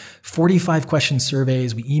these like 45 question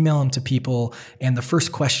surveys. We email them to people. And the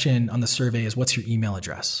first question on the survey is, what's your email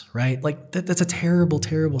address, right? Like that's a terrible,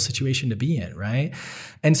 terrible situation to be in, right?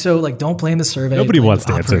 And so like, don't blame the survey. Nobody wants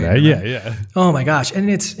to answer that. Right? Yeah. Oh my gosh.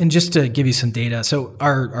 And just to give you some data. So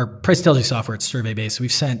our price intelligence software, it's survey based. So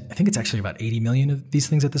we've sent, I think it's actually about 80 million of these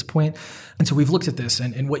things at this point. And so we've looked at this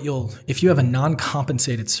and if you have a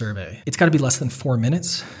non-compensated survey, it's got to be less than 4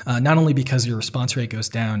 minutes. Not only because your response rate goes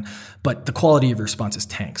down, but the quality of your responses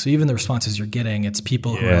tank. So even the responses you're getting, it's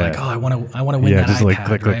people who are like, oh, I want to win that just iPad, like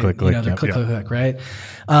click, right? click, They're click, right?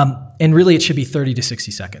 And really it should be 30 to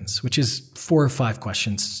 60 seconds, which is 4 or 5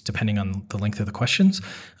 questions, depending on the length of the questions.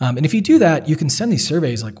 And if you do that, you can send these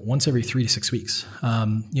surveys like once every 3 to 6 weeks.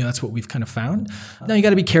 That's what we've kind of found. Now you got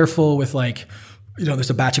to be careful with like, there's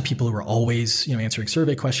a batch of people who are always, answering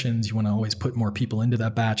survey questions. You want to always put more people into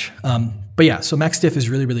that batch. But yeah, so MaxDiff is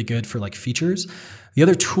really, really good for like features. The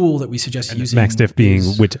other tool that we suggest using MaxDiff being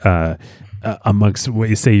which amongst what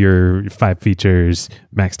you say your 5 features,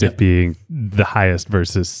 MaxDiff being the highest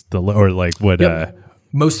versus the low, or like what? Yep.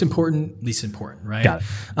 Most important, least important, right? Got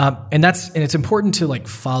it. And it's important to like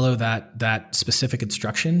follow that specific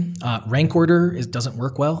instruction. Rank order doesn't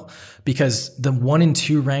work well because the 1 and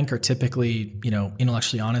 2 rank are typically,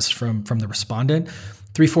 intellectually honest from the respondent.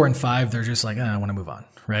 3, 4, and 5, they're just like, I want to move on,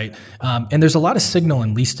 right? And there's a lot of signal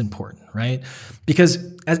in least important, right? Because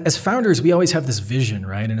as founders, we always have this vision,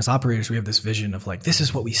 right? And as operators, we have this vision of like, this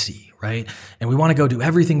is what we see, right? And we want to go do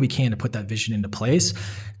everything we can to put that vision into place.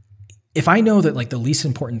 If I know that like the least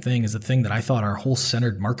important thing is the thing that I thought our whole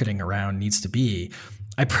centered marketing around needs to be,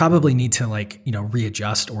 I probably need to like,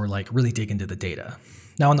 readjust or like really dig into the data.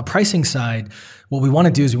 Now on the pricing side, what we want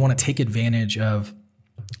to do is we want to take advantage of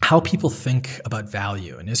how people think about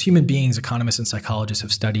value. And as human beings, economists and psychologists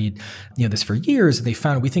have studied, this for years, and they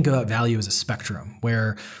found we think about value as a spectrum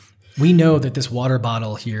where we know that this water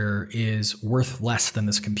bottle here is worth less than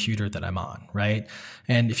this computer that I'm on, right?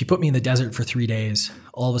 And if you put me in the desert for 3 days,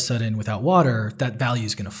 all of a sudden without water, that value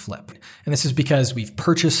is going to flip. And this is because we've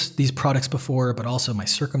purchased these products before, but also my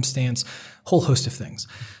circumstance, whole host of things.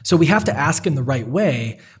 So we have to ask in the right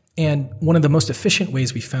way. And one of the most efficient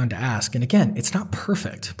ways we found to ask, and again, it's not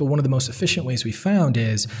perfect, but one of the most efficient ways we found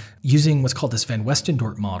is using what's called this Van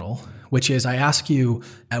Westendorp model, which is I ask you,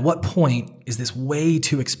 at what point is this way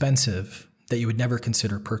too expensive that you would never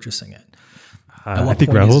consider purchasing it? I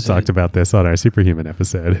think Rahul talked about this on our Superhuman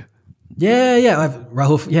episode. Yeah.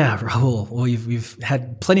 Rahul. Well, we've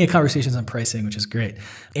had plenty of conversations on pricing, which is great.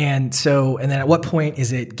 And then at what point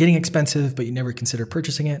is it getting expensive, but you never consider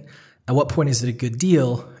purchasing it? At what point is it a good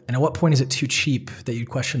deal? And at what point is it too cheap that you'd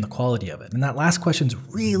question the quality of it? And that last question is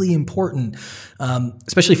really important,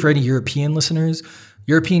 especially for any European listeners.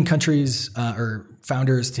 European countries or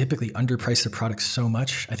founders typically underprice their products so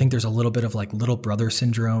much. I think there's a little bit of like little brother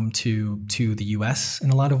syndrome to the US in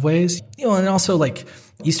a lot of ways. And also like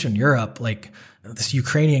Eastern Europe, like this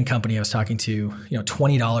Ukrainian company I was talking to,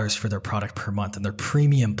 $20 for their product per month and their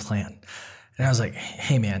premium plan. And I was like,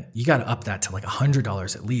 hey man, you got to up that to like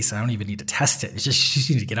 $100 at least. I don't even need to test it. It's just,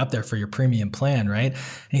 you need to get up there for your premium plan, right? And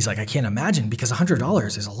he's like, I can't imagine because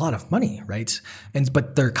 $100 is a lot of money, right?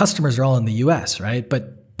 But their customers are all in the US, right?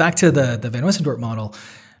 But back to the Van Westendorp model,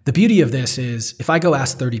 the beauty of this is if I go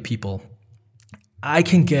ask 30 people, I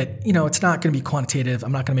can get, it's not going to be quantitative.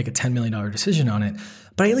 I'm not going to make a $10 million decision on it,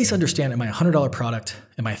 but I at least understand, am I a $100 product?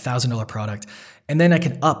 Am I a $1,000 product? And then I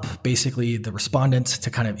can up basically the respondents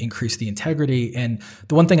to kind of increase the integrity. And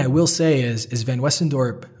the one thing I will say is Van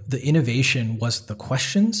Westendorp, the innovation was the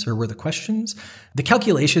questions. The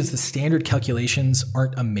calculations, the standard calculations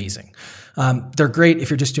aren't amazing. They're great if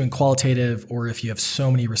you're just doing qualitative or if you have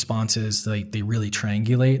so many responses, they really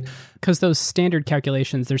triangulate. Because those standard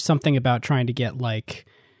calculations, there's something about trying to get like,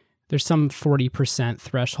 there's some 40%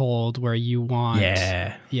 threshold where you want...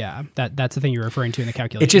 Yeah, that's the thing you're referring to in the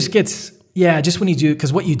calculation. It just gets... Yeah, just when you do,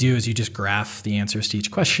 because what you do is you just graph the answers to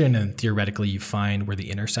each question and theoretically you find where the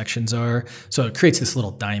intersections are. So it creates this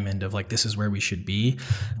little diamond of like, this is where we should be.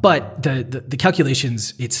 But the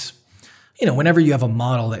calculations, it's, whenever you have a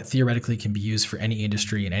model that theoretically can be used for any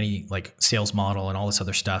industry and any like sales model and all this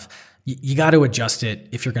other stuff, you got to adjust it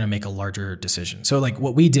if you're going to make a larger decision. So like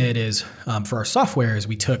what we did is for our software is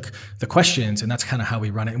we took the questions, and that's kind of how we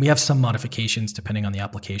run it. And we have some modifications depending on the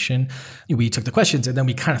application. We took the questions and then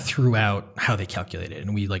we kind of threw out how they calculated,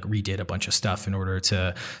 and we like redid a bunch of stuff in order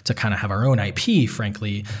to kind of have our own IP,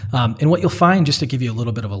 frankly. And what you'll find, just to give you a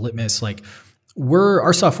little bit of a litmus, like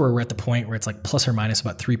our software, we're at the point where it's like plus or minus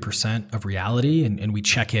about 3% of reality. And we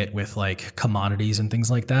check it with like commodities and things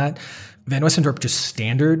like that. Van Westendorp, just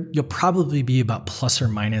standard, you'll probably be about plus or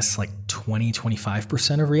minus like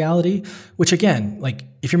 20-25% of reality, which again, like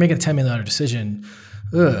if you're making a $10 million decision,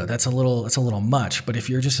 that's a little much. But if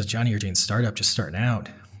you're just a Johnny or Jane startup just starting out,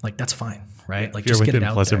 like that's fine, right? Like if you're just get it within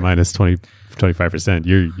out plus there. or minus 25%,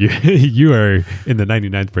 you are in the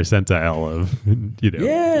 99th percentile of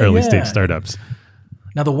early stage startups.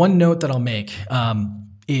 Now, the one note that I'll make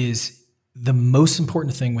is the most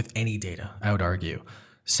important thing with any data, I would argue,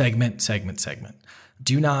 segment.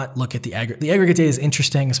 Do not look at the aggregate. The aggregate data is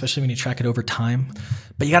interesting, especially when you track it over time,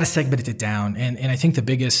 but you got to segment it down. And I think the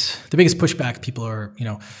biggest pushback people are,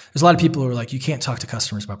 there's a lot of people who are like, you can't talk to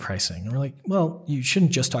customers about pricing. And we're like, well, you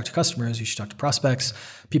shouldn't just talk to customers. You should talk to prospects,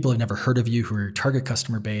 people who have never heard of you, who are your target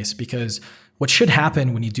customer base, because what should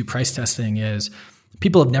happen when you do price testing is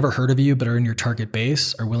people have never heard of you but are in your target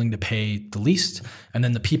base are willing to pay the least. And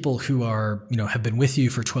then the people who are, have been with you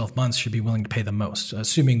for 12 months should be willing to pay the most,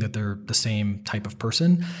 assuming that they're the same type of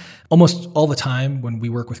person. Almost all the time when we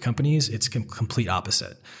work with companies, it's complete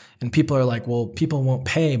opposite. And people are like, well, people won't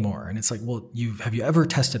pay more. And it's like, well, have you ever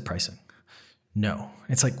tested pricing? No.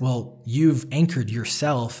 It's like, well, you've anchored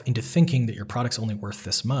yourself into thinking that your product's only worth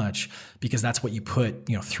this much because that's what you put,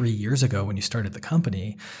 3 years ago when you started the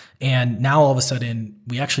company. And now all of a sudden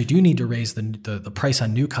we actually do need to raise the price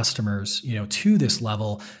on new customers, to this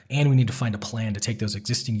level. And we need to find a plan to take those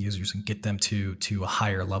existing users and get them to a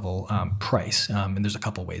higher level price. And there's a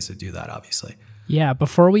couple ways to do that, obviously. Yeah.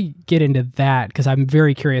 Before we get into that, because I'm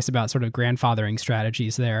very curious about sort of grandfathering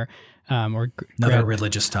strategies there. Another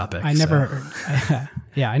religious topic. I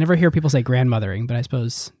never hear people say grandmothering, but I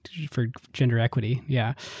suppose for gender equity.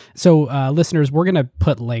 Yeah. So listeners, we're going to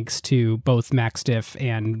put links to both MaxDiff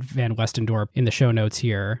and Van Westendorp in the show notes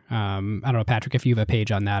here. I don't know, Patrick, if you have a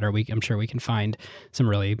page on that, or I'm sure we can find some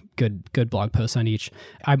really good blog posts on each.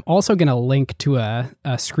 I'm also going to link to a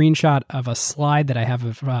screenshot of a slide that I have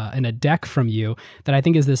in a deck from you that I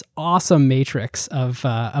think is this awesome matrix of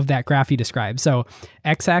that graph you described. So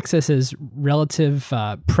x-axis is relative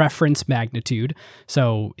preference magnitude.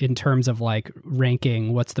 So in terms of like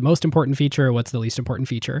ranking, what's the most important feature, what's the least important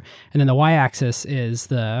feature? And then the y-axis is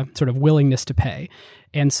the sort of willingness to pay.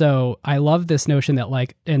 And so I love this notion that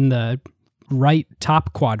like in the right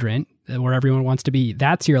top quadrant, where everyone wants to be,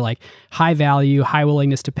 that's your like high value, high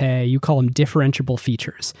willingness to pay. You call them differentiable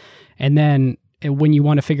features. And then when you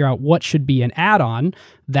want to figure out what should be an add-on,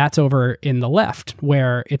 that's over in the left,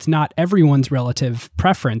 where it's not everyone's relative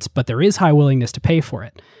preference, but there is high willingness to pay for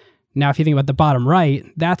it. Now, if you think about the bottom right,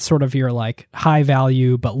 that's sort of your like high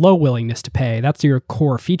value, but low willingness to pay. That's your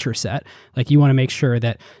core feature set. Like you want to make sure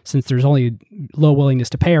that since there's only low willingness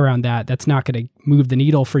to pay around that, that's not going to move the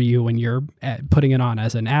needle for you when you're putting it on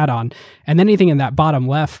as an add-on. And then anything in that bottom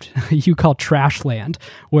left, you call trash land,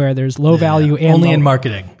 where there's low value and only in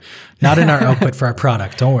marketing, not in our output for our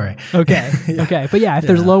product. Don't worry. Okay. Okay. But yeah, if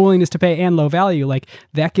there's low willingness to pay and low value, like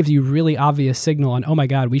that gives you really obvious signal on, oh my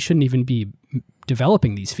God, we shouldn't even be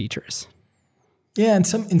developing these features. Yeah, in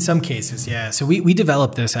some cases, yeah. So we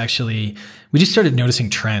developed this actually. We just started noticing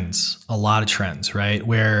trends, a lot of trends, right?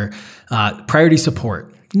 Where priority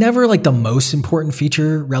support, never like the most important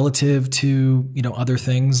feature relative to other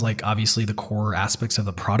things, like obviously the core aspects of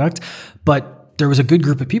the product, but there was a good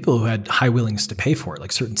group of people who had high willingness to pay for it,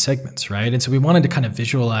 like certain segments, right? And so we wanted to kind of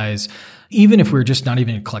visualize, even if we're just not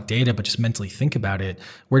even going to collect data, but just mentally think about it,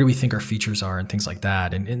 where do we think our features are and things like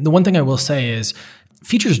that. And the one thing I will say is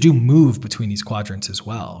features do move between these quadrants as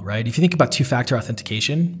well, right? If you think about two-factor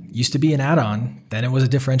authentication, used to be an add-on, then it was a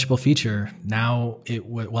differentiable feature. Now it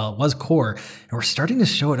was core, and we're starting to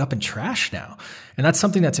show it up in trash now. And that's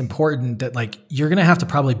something that's important that like you're going to have to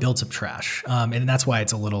probably build some trash. And that's why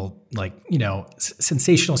it's a little like,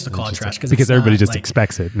 sensationalist to call it trash. Because everybody just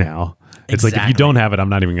expects it now. It's like, if you don't have it, I'm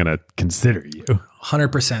not even going to consider you.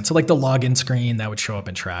 100%. So like the login screen that would show up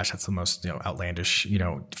in trash, that's the most, outlandish,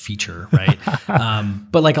 feature, right?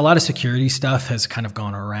 But like a lot of security stuff has kind of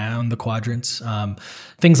gone around the quadrants.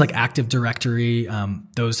 Things like Active Directory,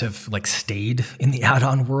 those have like stayed in the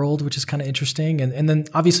add-on world, which is kind of interesting. And then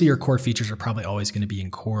obviously your core features are probably always going to be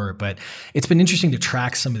in core, but it's been interesting to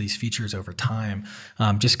track some of these features over time,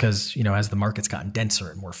 just because, as the market's gotten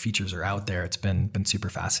denser and more features are out there, it's been super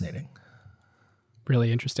fascinating.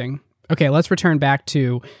 Really interesting. Okay, let's return back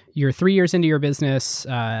to you're 3 years into your business.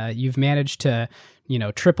 You've managed to,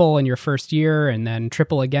 triple in your first year and then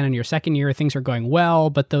triple again in your second year. Things are going well,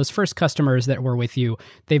 but those first customers that were with you,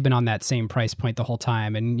 they've been on that same price point the whole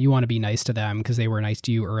time, and you want to be nice to them because they were nice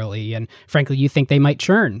to you early. And frankly, you think they might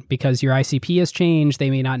churn because your ICP has changed. They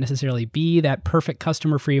may not necessarily be that perfect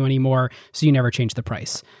customer for you anymore, so you never change the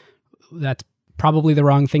price. That's probably the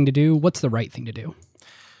wrong thing to do. What's the right thing to do?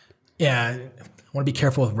 Yeah. I want to be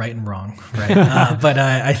careful with right and wrong, right? But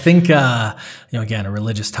I think, again, a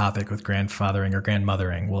religious topic with grandfathering or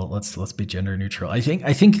grandmothering. Well, let's be gender neutral. I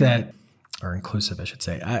think that, or inclusive, I should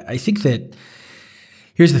say. I think that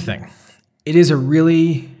here's the thing. It is a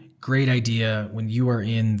really great idea when you are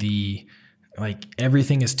in the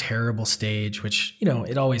everything is terrible stage, which,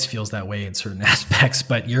 it always feels that way in certain aspects,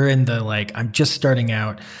 but you're in the I'm just starting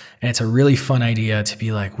out, and it's a really fun idea to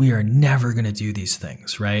be like, we are never going to do these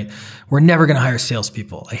things, right? We're never going to hire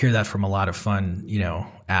salespeople. I hear that from a lot of fun,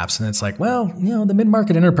 apps. And it's like, well, the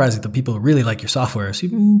mid-market enterprise, the people who really like your software, so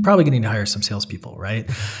you're probably going to need to hire some salespeople, right?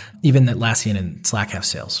 Even Atlassian and Slack have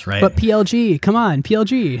sales, right? But PLG, come on,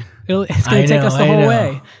 PLG. It's going to take us the whole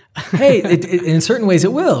way. Hey, in certain ways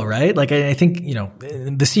it will, right? I think,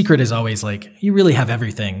 the secret is always you really have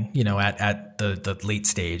everything, at the late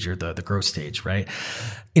stage or the growth stage, right?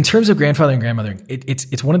 In terms of grandfathering and grandmothering,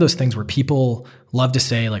 it's one of those things where people love to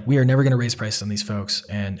say we are never going to raise prices on these folks.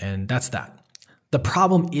 And that's that. The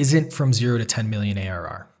problem isn't from 0 to 10 million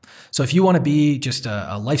ARR. So if you want to be just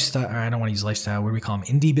a lifestyle, I don't want to use lifestyle, what do we call them?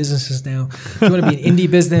 Indie businesses now. If you want to be an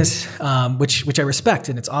indie business, which I respect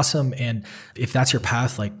and it's awesome. And if that's your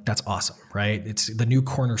path, that's awesome, right? It's the new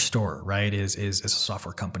corner store, right? Is a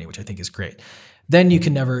software company, which I think is great. Then you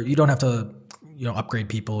don't have to, upgrade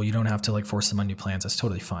people. You don't have to force them on new plans. That's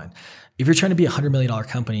totally fine. If you're trying to be $100 million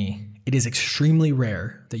company, it is extremely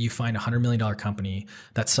rare that you find a $100 million company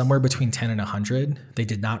that's somewhere between 10 and 100. They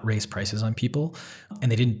did not raise prices on people,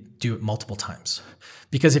 and they didn't do it multiple times.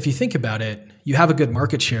 Because if you think about it, you have a good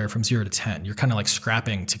market share from 0 to 10. You're kind of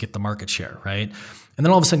scrapping to get the market share, right? And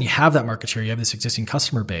then all of a sudden you have that market share, you have this existing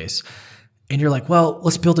customer base, and you're like, well,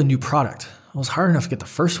 let's build a new product. Well, it's hard enough to get the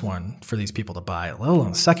first one for these people to buy, let alone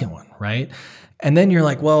the second one, right? And then you're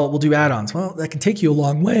like, well, we'll do add-ons. Well, that can take you a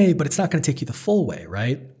long way, but it's not going to take you the full way,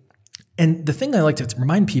 right? And the thing I like to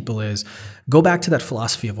remind people is go back to that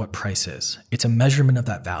philosophy of what price is. It's a measurement of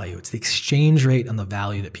that value. It's the exchange rate on the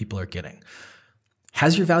value that people are getting.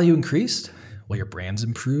 Has your value increased? Well, your brand's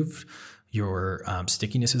improved. Your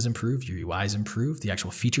stickiness is improved. Your UI is improved. The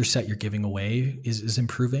actual feature set you're giving away is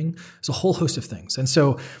improving. There's a whole host of things. And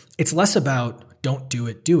so it's less about don't do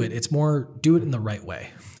it, do it. It's more do it in the right way.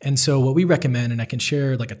 And so what we recommend, and I can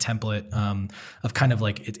share a template of kind of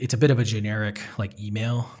it's a bit of a generic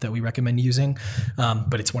email that we recommend using,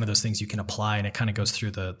 but it's one of those things you can apply, and it kind of goes through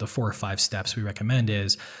the 4 or 5 steps we recommend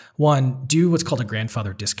is, 1, do what's called a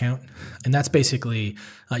grandfather discount. And that's basically,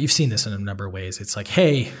 you've seen this in a number of ways. It's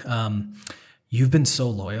hey, you've been so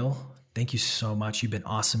loyal. Thank you so much. You've been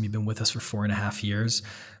awesome. You've been with us for 4.5 years.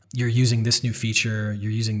 You're using this new feature.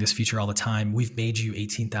 You're using this feature all the time. We've made you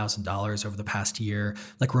 $18,000 over the past year.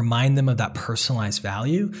 Remind them of that personalized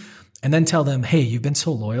value, and then tell them, hey, you've been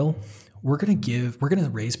so loyal. We're going to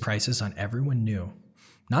raise prices on everyone new.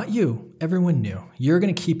 Not you, everyone new. You're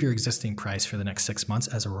going to keep your existing price for the next 6 months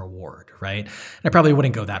as a reward, right? And I probably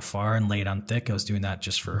wouldn't go that far and lay it on thick. I was doing that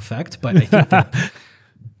just for effect, but I think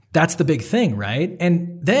that's the big thing, right?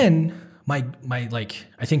 And then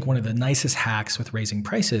I think one of the nicest hacks with raising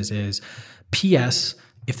prices is PS,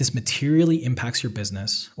 if this materially impacts your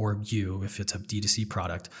business or you, if it's a D2C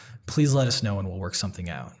product, please let us know and we'll work something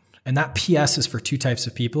out. And that PS is for 2 types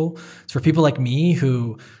of people. It's for people like me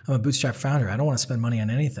who I'm a bootstrap founder. I don't want to spend money on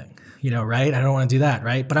anything, right? I don't want to do that,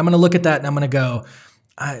 right? But I'm going to look at that and I'm going to go,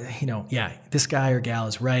 this guy or gal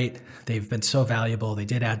is right. They've been so valuable. They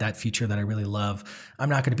did add that feature that I really love. I'm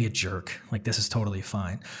not going to be a jerk. This is totally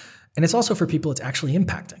fine. And it's also for people it's actually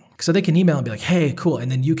impacting. So they can email and be like, hey, cool.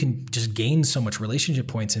 And then you can just gain so much relationship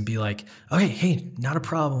points and be like, okay, hey, not a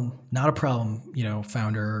problem,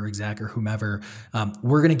 founder or exec or whomever.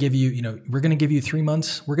 We're going to give you 3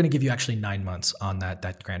 months. We're going to give you actually 9 months on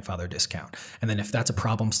that grandfather discount. And then if that's a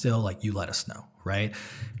problem still, like, you let us know, right?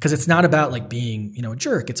 Because it's not about like being, a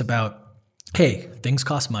jerk. It's about, hey, things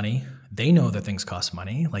cost money. They know that things cost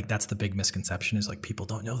money. Like, that's the big misconception, is like, people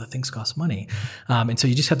don't know that things cost money. And so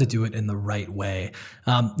you just have to do it in the right way.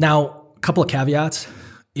 Now, a couple of caveats.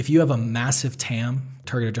 If you have a massive TAM,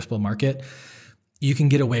 target addressable market, you can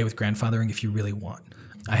get away with grandfathering if you really want.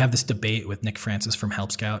 I have this debate with Nick Francis from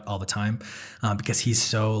Help Scout all the time because he's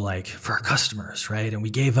so like, for our customers, right? And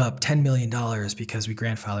we gave up $10 million because we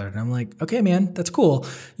grandfathered. And I'm like, okay, man, that's cool.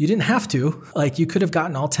 You didn't have to. Like, you could have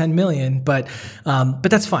gotten all 10 million, but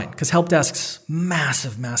that's fine because Help Desk's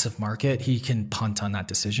massive, massive market. He can punt on that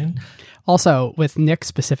decision. Also, with Nick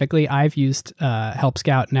specifically, I've used Help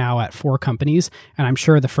Scout now at 4 companies, and I'm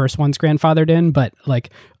sure the first one's grandfathered in, but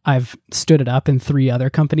like, I've stood it up in 3 other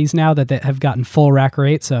companies now that have gotten full rack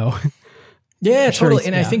rate. So yeah, totally.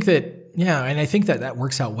 And I think that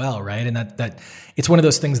works out well, right? And that it's one of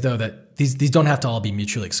those things though, that these don't have to all be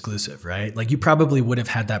mutually exclusive, right? Like, you probably would have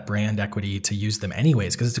had that brand equity to use them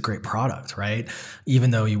anyways, because it's a great product, right? Even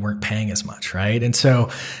though you weren't paying as much, right? And so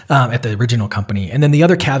at the original company. And then the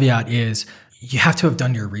other caveat is you have to have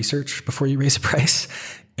done your research before you raise a price.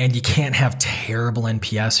 And you can't have terrible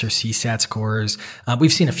NPS or CSAT scores.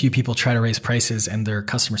 We've seen a few people try to raise prices and their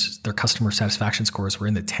customer satisfaction scores were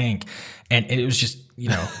in the tank. And it was just,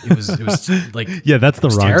 it was like, yeah, that's the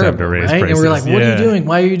wrong terrible, time to raise right? prices. And we're like, what are you doing?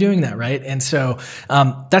 Why are you doing that? Right. And so,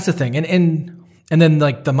 that's the thing. And then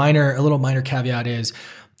like a little minor caveat is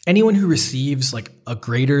anyone who receives like a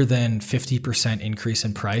greater than 50% increase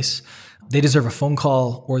in price, they deserve a phone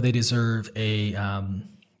call or they deserve a,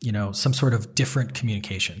 some sort of different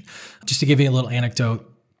communication. Just to give you a little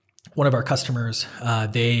anecdote, one of our customers,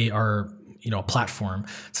 they are, a platform.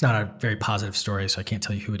 It's not a very positive story, so I can't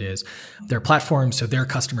tell you who it is. They're a platform, so their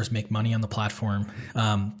customers make money on the platform.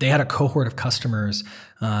 They had a cohort of customers,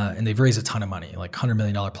 and they've raised a ton of money, like $100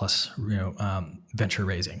 million plus, venture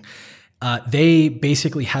raising. They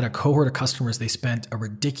basically had a cohort of customers they spent a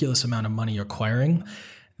ridiculous amount of money acquiring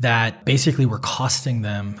that basically were costing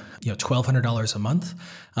them, $1,200 a month,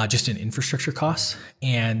 just in infrastructure costs.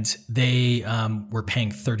 And they were paying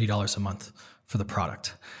 $30 a month for the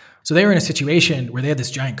product. So they were in a situation where they had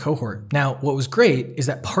this giant cohort. Now, what was great is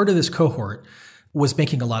that part of this cohort was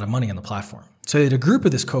making a lot of money on the platform. So they had a group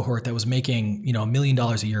of this cohort that was making, $1 million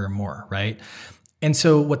a year or more, right? And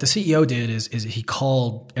so what the CEO did is he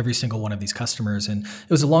called every single one of these customers, and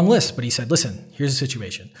it was a long list, but he said, listen, here's the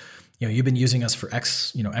situation. You've been using us for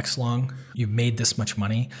X long, you've made this much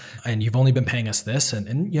money, and you've only been paying us this,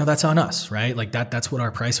 and that's on us, right? Like that's what our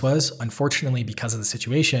price was. Unfortunately, because of the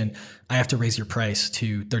situation, I have to raise your price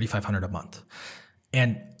to $3,500 a month.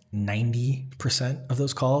 And 90% of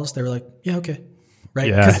those calls, they were like, yeah, okay. Right.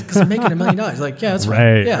 Yeah. Because they're making $1 million. Like, yeah, that's fine.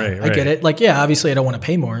 Right, Yeah, right. I get it. Like, yeah, obviously I don't want to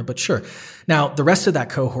pay more, but sure. Now the rest of that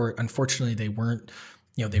cohort, unfortunately, they weren't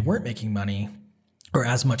making money or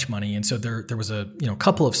as much money. And so there was a,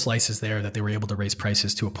 couple of slices there that they were able to raise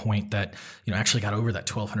prices to a point that, actually got over that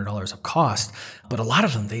 $1,200 of cost. But a lot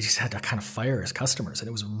of them, they just had to kind of fire as customers. And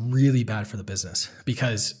it was really bad for the business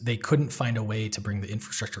because they couldn't find a way to bring the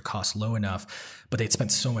infrastructure costs low enough, but they'd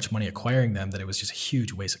spent so much money acquiring them that it was just a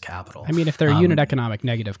huge waste of capital. I mean, if they're unit economic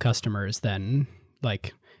negative customers, then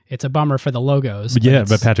like, it's a bummer for the logos.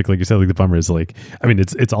 But Patrick, like you said, like the bummer is like, I mean,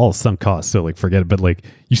 it's all sunk costs. So like, forget it. But like,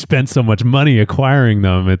 you spent so much money acquiring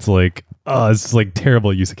them. It's like, it's like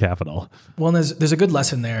terrible use of capital. Well, and there's a good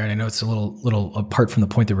lesson there. And I know it's a little apart from the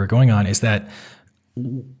point that we're going on, is that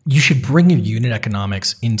you should bring your unit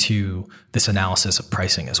economics into this analysis of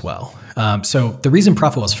pricing as well. So the reason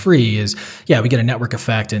ProfitWell is free is, we get a network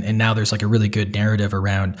effect, and now there's like a really good narrative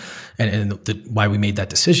around and why we made that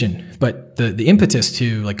decision. But the impetus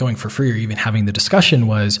to like going for free or even having the discussion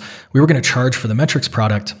was we were going to charge for the metrics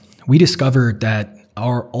product. We discovered that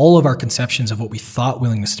all of our conceptions of what we thought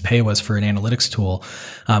willingness to pay was for an analytics tool,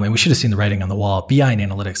 and we should have seen the writing on the wall. BI and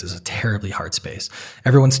analytics is a terribly hard space.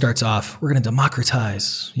 Everyone starts off, we're going to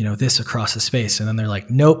democratize, this across the space, and then they're like,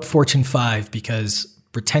 nope, Fortune 5, because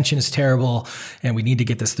retention is terrible, and we need to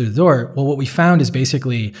get this through the door. Well, what we found is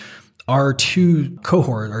basically our two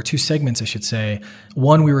segments, I should say.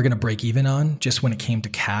 One, we were going to break even on just when it came to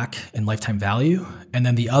CAC and lifetime value. And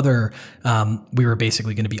then the other, we were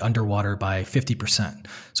basically going to be underwater by 50%.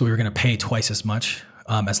 So we were going to pay twice as much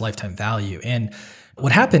as lifetime value. And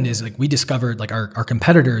what happened is like we discovered like our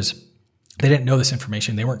competitors, They didn't know this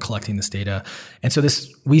information. They weren't collecting this data. And so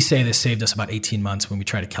we say this saved us about 18 months when we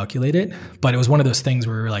try to calculate it. But it was one of those things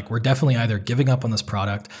where we were like, we're definitely either giving up on this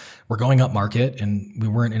product, we're going up market, and we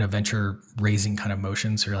weren't in a venture raising kind of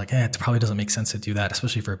motion. So you're like, it probably doesn't make sense to do that,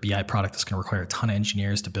 especially for a BI product that's going to require a ton of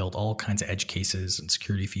engineers to build all kinds of edge cases and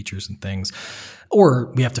security features and things.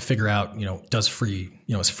 Or we have to figure out, is free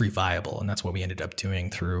viable? And that's what we ended up doing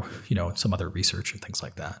through, some other research and things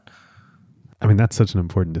like that. I mean, that's such an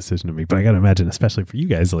important decision to make, but I got to imagine, especially for you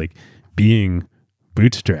guys, like being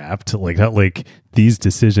bootstrapped, like these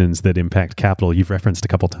decisions that impact capital, you've referenced a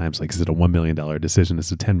couple times, like, is it a $1 million decision?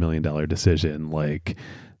 Is it a $10 million decision? Like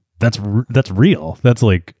that's real. That's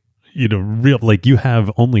like, real, like you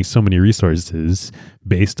have only so many resources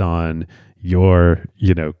based on your,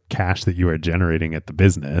 cash that you are generating at the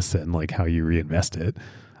business and like how you reinvest it.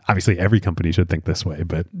 Obviously every company should think this way,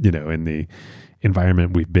 but in the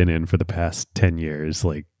environment we've been in for the past 10 years,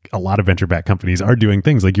 like a lot of venture-backed companies are doing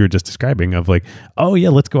things like you were just describing of like, oh yeah,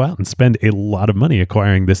 let's go out and spend a lot of money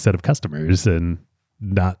acquiring this set of customers and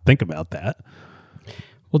not think about that.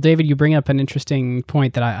 Well, David, you bring up an interesting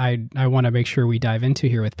point that I want to make sure we dive into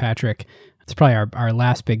here with Patrick. It's probably our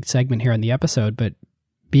last big segment here in the episode, but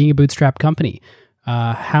being a bootstrapped company,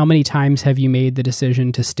 how many times have you made the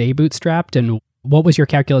decision to stay bootstrapped, and what was your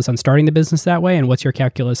calculus on starting the business that way, and what's your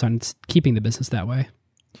calculus on keeping the business that way?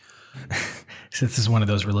 So this is one of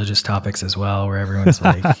those religious topics as well, where everyone's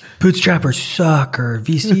like, bootstrappers suck or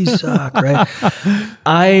VCs suck, right?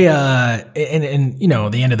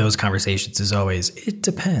 The end of those conversations is always, it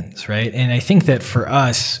depends, right? And I think that for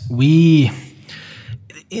us, in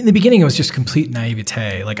the beginning, it was just complete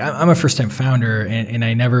naivete. Like I'm a first-time founder, and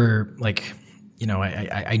I never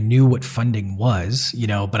I knew what funding was,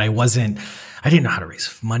 but I didn't know how to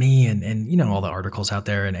raise money and all the articles out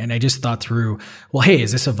there. And I just thought through, well, hey,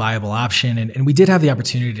 is this a viable option? And we did have the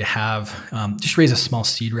opportunity to have just raise a small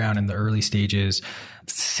seed round in the early stages,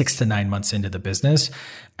 6 to 9 months into the business.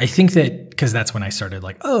 I think that because that's when I started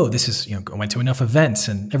like, oh, this is, I went to enough events,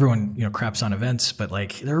 and everyone, craps on events, but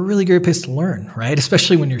like they're a really great place to learn, right?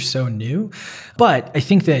 Especially when you're so new. But I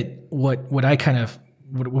think that what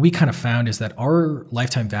we kind of found is that our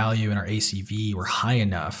lifetime value and our ACV were high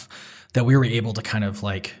enough that we were able to kind of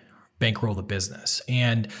like bankroll the business.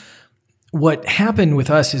 And what happened with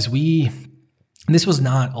us is this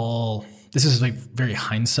is like very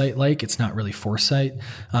hindsight, like it's not really foresight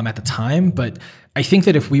at the time. But I think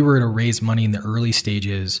that if we were to raise money in the early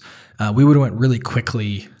stages, we would have went really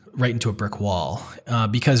quickly right into a brick wall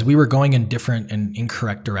because we were going in different and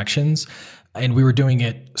incorrect directions. And we were doing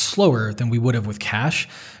it slower than we would have with cash.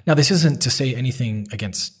 Now, this isn't to say anything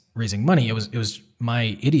against raising money. It was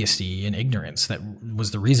my idiocy and ignorance that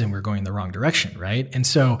was the reason we were going the wrong direction, right? And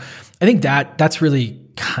so I think that's really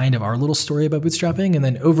kind of our little story about bootstrapping. And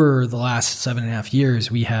then over the last 7.5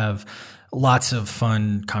 years, we have lots of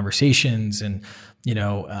fun conversations and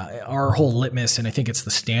our whole litmus, and I think it's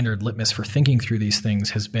the standard litmus for thinking through these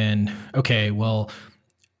things, has been, okay, well,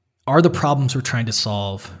 are the problems we're trying to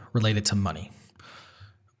solve related to money?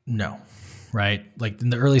 No, right? Like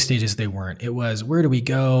in the early stages, they weren't. It was, where do we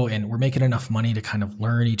go? And we're making enough money to kind of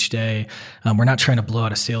learn each day. We're not trying to blow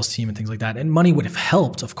out a sales team and things like that. And money would have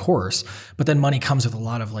helped, of course, but then money comes with a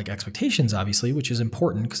lot of like expectations, obviously, which is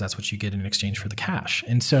important because that's what you get in exchange for the cash.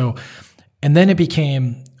 And then it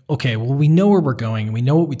became, okay, well, we know where we're going and we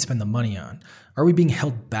know what we'd spend the money on. Are we being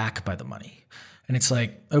held back by the money? And it's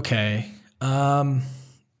like, okay,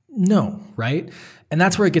 no, right? And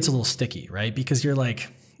that's where it gets a little sticky, right? Because you're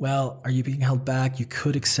like, well, are you being held back? You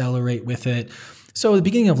could accelerate with it. So at the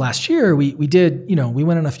beginning of last year, we did, we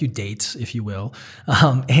went on a few dates, if you will.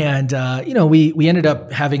 We ended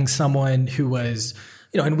up having someone who was,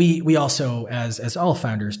 and we also, as all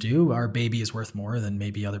founders do, our baby is worth more than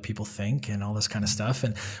maybe other people think and all this kind of stuff.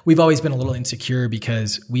 And we've always been a little insecure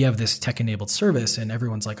because we have this tech-enabled service and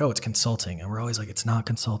everyone's like, oh, it's consulting. And we're always like, it's not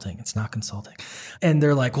consulting. It's not consulting. And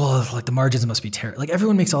they're like, well, like the margins must be terrible. Like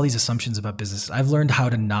everyone makes all these assumptions about businesses. I've learned how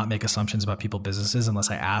to not make assumptions about people's businesses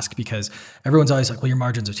unless I ask, because everyone's always like, well, your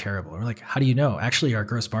margins are terrible. And we're like, how do you know? Actually, our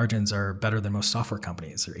gross margins are better than most software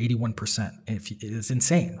companies. They're 81%. It's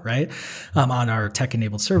insane, right? On our tech-enabled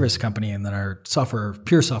service company, and then our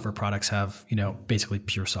pure software products have, basically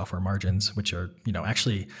pure software margins, which are,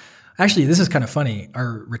 actually, this is kind of funny.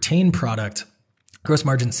 Our retained product gross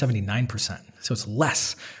margin is 79%. So it's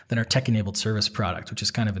less than our tech-enabled service product, which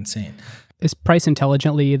is kind of insane. Is Price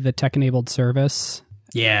Intelligently the tech-enabled service?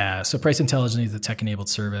 Yeah. So Price Intelligently is the tech-enabled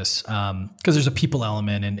service because there's a people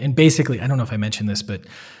element. And basically, I don't know if I mentioned this, but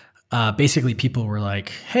basically people were like,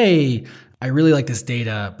 hey, I really like this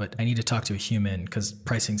data, but I need to talk to a human because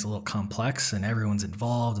pricing's a little complex and everyone's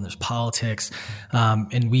involved and there's politics.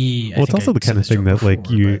 It's also the kind of thing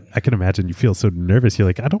that I can imagine you feel so nervous. You're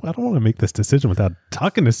like, I don't want to make this decision without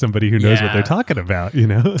talking to somebody who knows what they're talking about,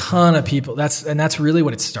 Ton of people. That's really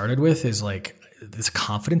what it started with, is like this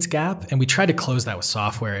confidence gap. And we tried to close that with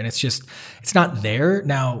software, and it's not there.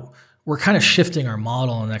 Now, we're kind of shifting our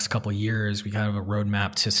model in the next couple of years. We kind of have a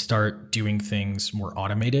roadmap to start doing things more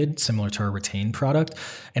automated, similar to our Retain product.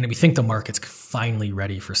 And we think the market's finally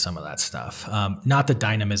ready for some of that stuff. Not the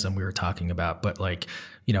dynamism we were talking about, but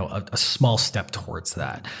a small step towards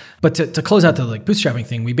that. But to close out the bootstrapping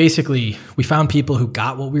thing, we found people who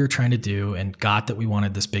got what we were trying to do and got that we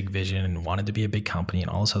wanted this big vision and wanted to be a big company and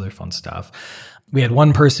all this other fun stuff. We had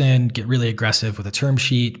one person get really aggressive with a term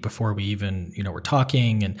sheet before we even, were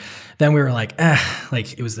talking. And then we were like,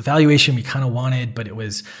 it was the valuation we kind of wanted, but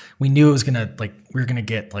we knew it was going to, we were going to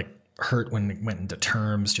get hurt when it went into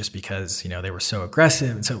terms just because, they were so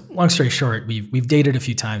aggressive. And so long story short, we've dated a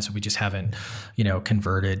few times, but we just haven't,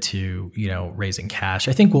 converted to, raising cash.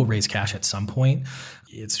 I think we'll raise cash at some point.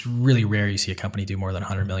 It's really rare you see a company do more than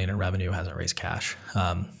 100 million in revenue who hasn't raised cash.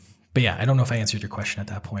 But yeah, I don't know if I answered your question at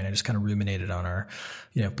that point. I just kind of ruminated on our,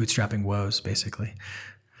 bootstrapping woes, basically.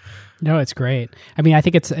 No, it's great. I mean, I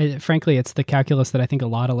think frankly, it's the calculus that I think a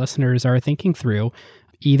lot of listeners are thinking through,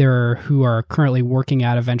 either who are currently working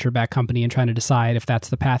at a venture-backed company and trying to decide if that's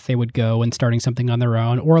the path they would go and starting something on their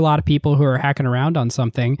own, or a lot of people who are hacking around on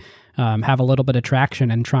something, have a little bit of traction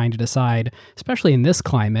and trying to decide, especially in this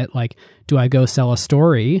climate, do I go sell a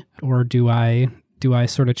story, or do I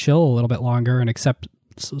sort of chill a little bit longer and accept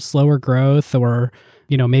slower growth, or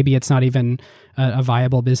maybe it's not even a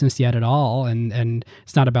viable business yet at all, and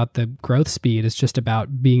it's not about the growth speed, it's just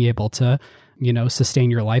about being able to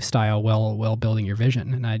sustain your lifestyle while building your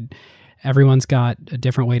vision. And everyone's got a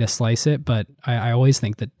different way to slice it, but I always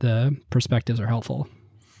think that the perspectives are helpful.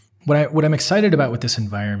 What I'm excited about with this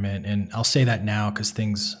environment, and I'll say that now because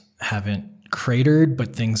things haven't cratered,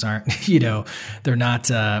 but things aren't, they're not,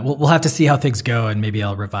 we'll have to see how things go, and maybe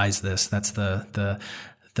I'll revise this. That's the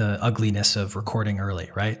ugliness of recording early,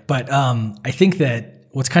 right? But I think that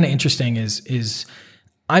what's kind of interesting is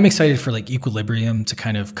I'm excited for equilibrium to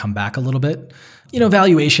kind of come back a little bit.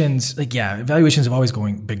 Valuations, valuations have always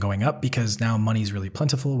been going up because now money is really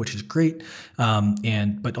plentiful, which is great.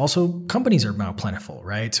 But also companies are now plentiful,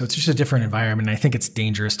 right? So it's just a different environment. And I think it's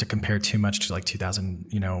dangerous to compare too much to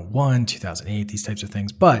 2001, 2008, these types of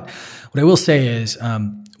things. But what I will say is,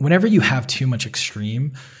 whenever you have too much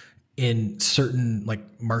extreme in certain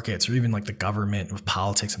markets, or even the government with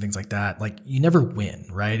politics and things like that, you never win,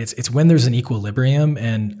 right? It's when there's an equilibrium.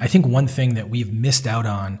 And I think one thing that we've missed out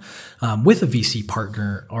on with a VC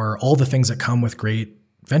partner are all the things that come with great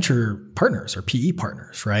venture partners or PE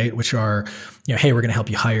partners, right? Which are, hey, we're going to help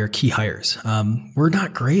you hire key hires. We're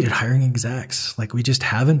not great at hiring execs. We just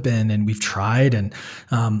haven't been, and we've tried. And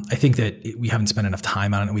I think that we haven't spent enough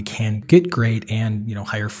time on it. And we can get great and,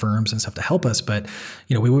 hire firms and stuff to help us. But,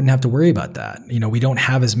 we wouldn't have to worry about that. We don't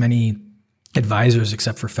have as many advisors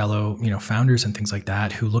except for fellow, founders and things like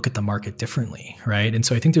that who look at the market differently, right? And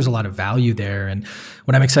so I think there's a lot of value there. And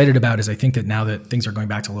what I'm excited about is I think that now that things are going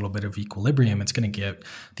back to a little bit of equilibrium, it's going to give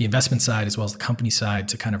the investment side as well as the company side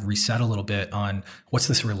to kind of reset a little bit on what's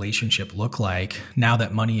this relationship look like now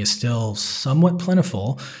that money is still somewhat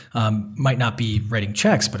plentiful, might not be writing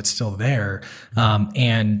checks, but it's still there.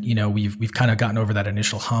 And we've kind of gotten over that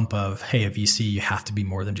initial hump of, hey, a VC, you have to be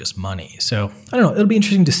more than just money. So I don't know, it'll be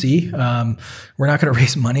interesting to see. We're not going to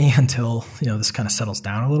raise money until, this kind of settles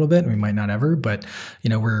down a little bit. We might not ever, but,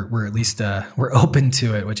 we're at least, we're open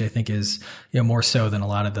to it, which I think is, more so than a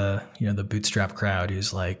lot of the, the bootstrap crowd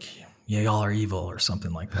who's like, yeah, y'all are evil or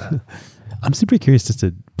something like that. I'm super curious just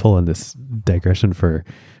to pull on this digression for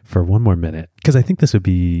one more minute, because I think this would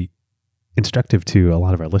be instructive to a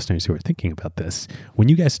lot of our listeners who are thinking about this. When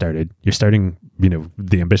you guys started, you're starting,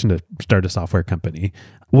 the ambition to start a software company.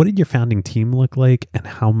 What did your founding team look like, and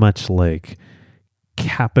how much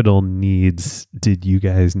capital needs did you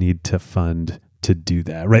guys need to fund to do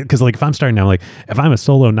that? Right? Because if I'm starting now, if I'm a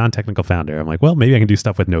solo non-technical founder, I'm well, maybe I can do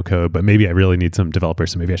stuff with no code, but maybe I really need some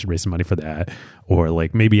developers. So maybe I should raise some money for that. Or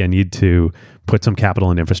maybe I need to put some capital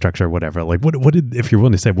in infrastructure or whatever. What did, if you're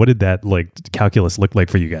willing to say, what did that calculus look like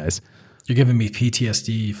for you guys? You're giving me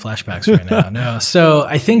PTSD flashbacks right now. No. So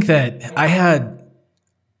I think that I had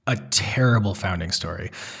a terrible founding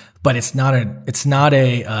story, but it's not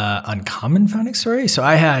a uncommon founding story. So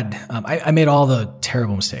I had, I made all the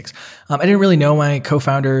terrible mistakes. I didn't really know my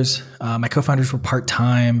co-founders. My co-founders were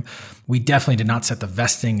part-time. We definitely did not set the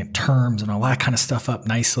vesting and terms and all that kind of stuff up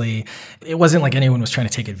nicely. It wasn't like anyone was trying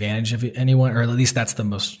to take advantage of anyone, or at least that's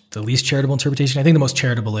the least charitable interpretation. I think the most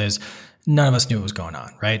charitable is none of us knew what was going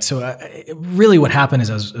on, right? So really what happened is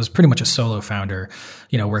I was pretty much a solo founder,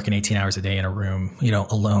 working 18 hours a day in a room,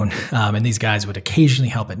 alone. And these guys would occasionally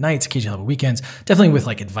help at nights, occasionally help at weekends, definitely with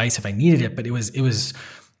like advice if I needed it. But it was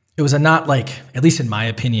a not like, at least in my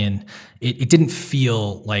opinion, it didn't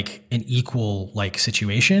feel like an equal like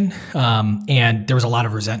situation. And there was a lot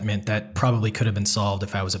of resentment that probably could have been solved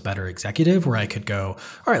if I was a better executive, where I could go,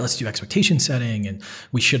 all right, let's do expectation setting. And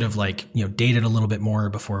we should have dated a little bit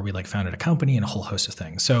more before we founded a company, and a whole host of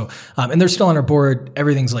things. So, and they're still on our board.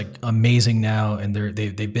 Everything's amazing now. And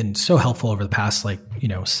they've been so helpful over the past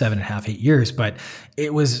 7.5, 8 years, but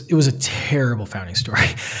it was a terrible founding story.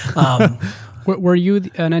 Were you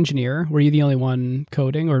an engineer? Were you the only one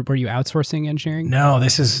coding, or were you outsourcing engineering? No,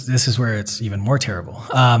 this is where it's even more terrible.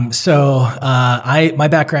 My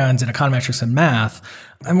background's in econometrics and math.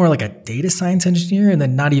 I'm more like a data science engineer, and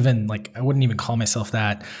then not even I wouldn't even call myself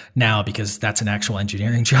that now, because that's an actual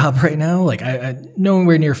engineering job right now. I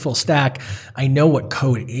nowhere near full stack. I know what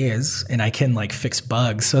code is, and I can fix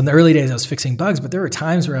bugs. So in the early days I was fixing bugs, but there were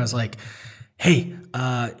times where I was like, hey,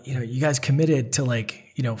 you guys committed to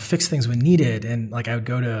fix things when needed. And I would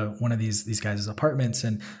go to one of these guys' apartments.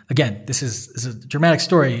 And again, this is a dramatic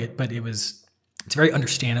story, but it's very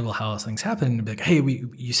understandable how things happen. And be like, hey,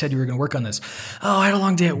 you said you were going to work on this. Oh, I had a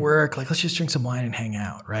long day at work. Let's just drink some wine and hang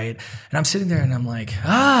out. Right. And I'm sitting there and I'm I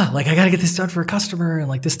got to get this done for a customer,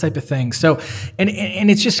 and this type of thing. So,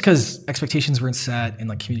 and it's just because expectations weren't set,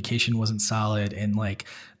 and communication wasn't solid. And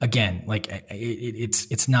again,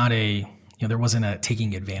 it's not a, there wasn't a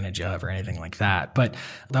taking advantage of or anything like that, but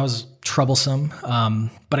that was troublesome.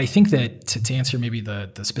 But I think that to answer maybe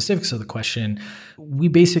the specifics of the question, we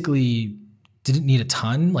basically didn't need a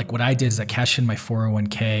ton. What I did is I cashed in my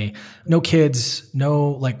 401k, no kids,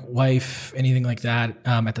 no wife, anything like that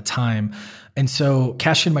at the time. And so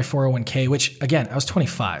cashed in my 401k, which again, I was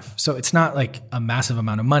 25. So it's not a massive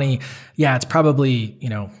amount of money. Yeah, it's probably,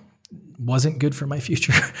 wasn't good for my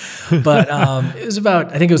future, but it was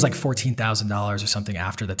about, I think it was $14,000 or something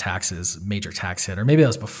after the taxes, major tax hit, or maybe that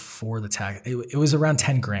was before the tax. It was around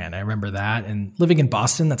 10 grand. I remember that. And living in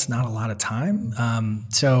Boston, that's not a lot of time.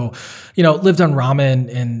 So, lived on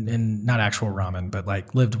ramen and not actual ramen, but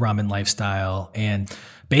lived ramen lifestyle. And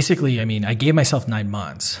basically, I gave myself 9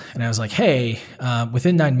 months, and I was like, hey,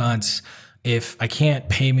 within 9 months, if I can't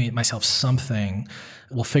pay myself something,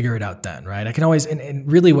 we'll figure it out then, right? I can always,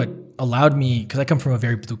 and really what allowed me, because I come from a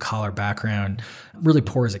very blue collar background, really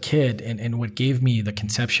poor as a kid, and what gave me the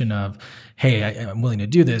conception of, hey, I'm willing to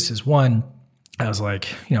do this is, one, I was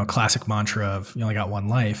classic mantra of, you only got one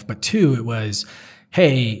life. But two, it was,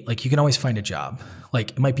 hey, you can always find a job.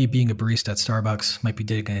 It might be being a barista at Starbucks, might be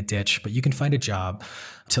digging a ditch, but you can find a job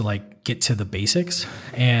to get to the basics.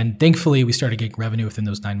 And thankfully we started getting revenue within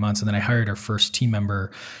those 9 months. And then I hired our first team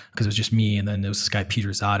member, because it was just me. And then there was this guy,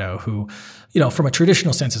 Peter Zotto, who, from a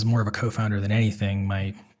traditional sense is more of a co-founder than anything.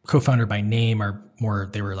 My co-founder by name are more,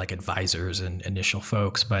 they were advisors and initial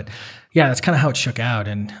folks. But yeah, that's kind of how it shook out.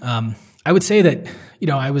 And I would say that,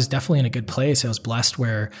 I was definitely in a good place. I was blessed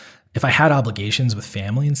where if I had obligations with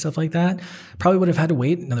family and stuff like that, probably would have had to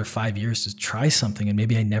wait another 5 years to try something. And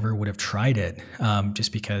maybe I never would have tried it,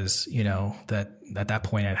 just because, that at that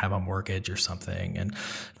point I'd have a mortgage or something and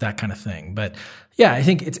that kind of thing. But yeah, I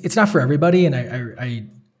think it's not for everybody. And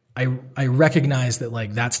I recognize that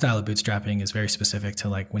that style of bootstrapping is very specific to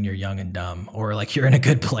when you're young and dumb, or you're in a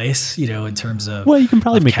good place, in terms of, well, you can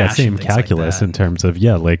probably make that same calculus in terms of,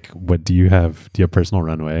 what do you have personal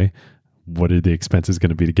runway? What are the expenses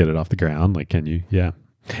going to be to get it off the ground? Can you? Yeah.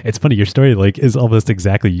 It's funny. Your story is almost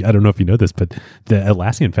exactly, I don't know if you know this, but the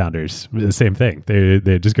Atlassian founders, the same thing.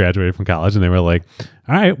 They just graduated from college, and they were like,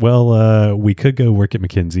 all right, well, we could go work at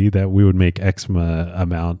McKinsey, that we would make X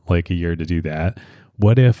amount a year to do that.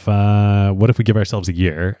 What if we give ourselves a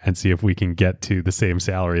year and see if we can get to the same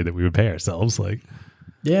salary that we would pay ourselves?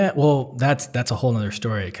 Yeah, well, that's a whole nother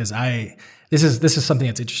story, because this is something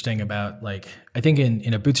that's interesting about I think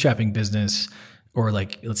in a bootstrapping business, or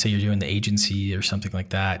let's say you're doing the agency or something like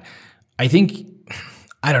that. I think,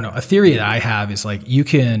 I don't know, a theory that I have is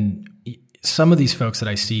some of these folks that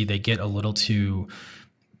I see, they get a little too,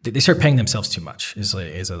 they start paying themselves too much is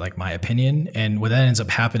my opinion. And what that ends up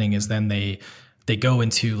happening is then they go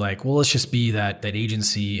into well, let's just be that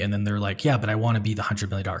agency. And then they're yeah, but I want to be the $100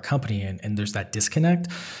 million company. And there's that disconnect.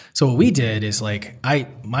 So what we did is it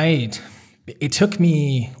took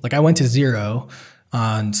me, I went to zero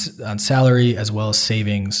on salary as well as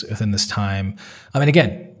savings within this time. And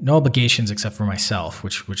again, no obligations except for myself,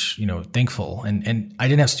 which thankful. And I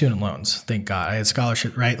didn't have student loans, thank God. I had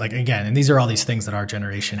scholarship, right? Like again, and these are all these things that our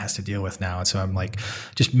generation has to deal with now. And so I'm like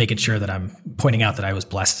just making sure that I'm pointing out that I was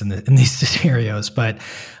blessed in these scenarios.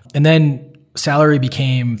 And then salary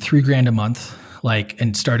became $3,000 a month,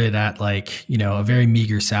 and started at a very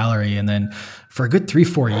meager salary. And then for a good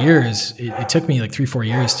 3-4 years, it took me 3-4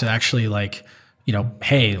 years to actually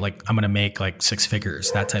hey, I'm going to make 6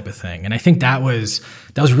 figures, that type of thing. And I think that was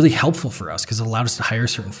really helpful for us because it allowed us to hire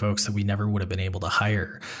certain folks that we never would have been able to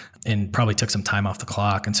hire and probably took some time off the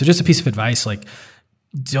clock. And so just a piece of advice,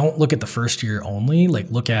 don't look at the first year only,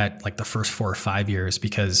 look at the first 4 or 5 years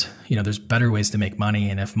because, there's better ways to make money.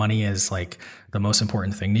 And if money is the most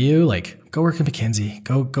important thing to you, go work at McKinsey,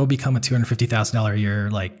 go become a $250,000 a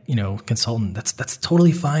year, consultant. That's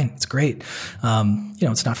totally fine. It's great.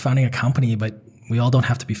 It's not founding a company, but we all don't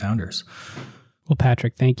have to be founders. Well,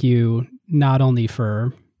 Patrick, thank you not only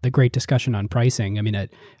for the great discussion on pricing. I mean,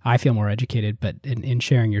 I feel more educated, but in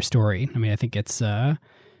sharing your story, I mean, I think it's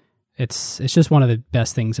just one of the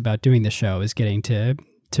best things about doing this show is getting to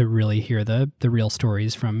really hear the real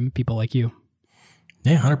stories from people like you.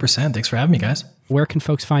 Yeah, 100%. Thanks for having me, guys. Where can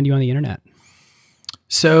folks find you on the internet?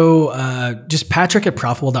 So just Patrick at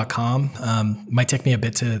ProfitWell.com. Might take me a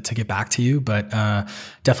bit to get back to you, but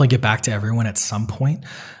definitely get back to everyone at some point.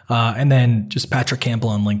 And then just Patrick Campbell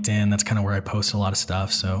on LinkedIn. That's kind of where I post a lot of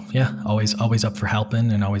stuff. So yeah, always up for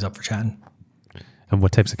helping and always up for chatting. And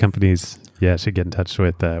what types of companies should get in touch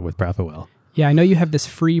with ProfitWell? Yeah, I know you have this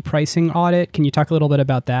free pricing audit. Can you talk a little bit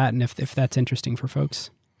about that and if that's interesting for folks?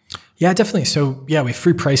 Yeah, definitely. So yeah, we have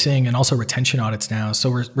free pricing and also retention audits now. So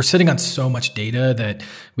we're sitting on so much data that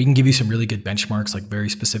we can give you some really good benchmarks, very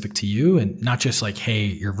specific to you, and not just hey,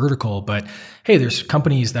 you're vertical, but hey, there's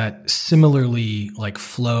companies that similarly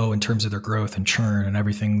flow in terms of their growth and churn and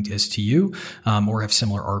everything is to you, or have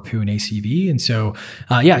similar ARPU and ACV. And so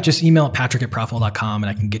just email Patrick at ProfitWell.com and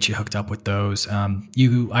I can get you hooked up with those.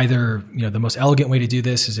 You either, the most elegant way to do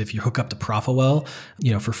this is if you hook up to ProfitWell,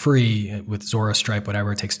 for free with Zora, Stripe,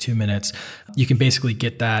 whatever, it takes 2 minutes. You can basically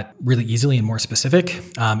get that really easily and more specific.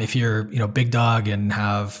 If you're, big dog and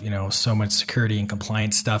have, so much security and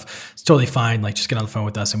compliance stuff, it's totally fine. Just get on the phone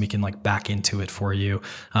with us and we can back into it for you,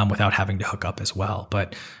 without having to hook up as well.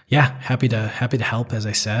 But yeah, happy to help, as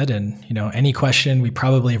I said. And, any question, we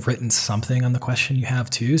probably have written something on the question you have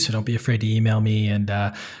too. So don't be afraid to email me and,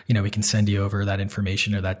 we can send you over that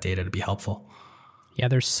information or that data to be helpful. Yeah,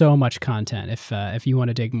 there's so much content. If you want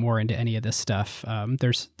to dig more into any of this stuff,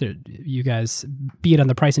 you guys, be it on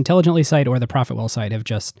the Price Intelligently site or the ProfitWell site,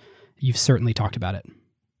 you've certainly talked about it.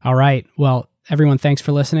 All right. Well, everyone, thanks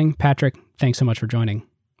for listening. Patrick, thanks so much for joining.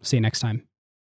 See you next time.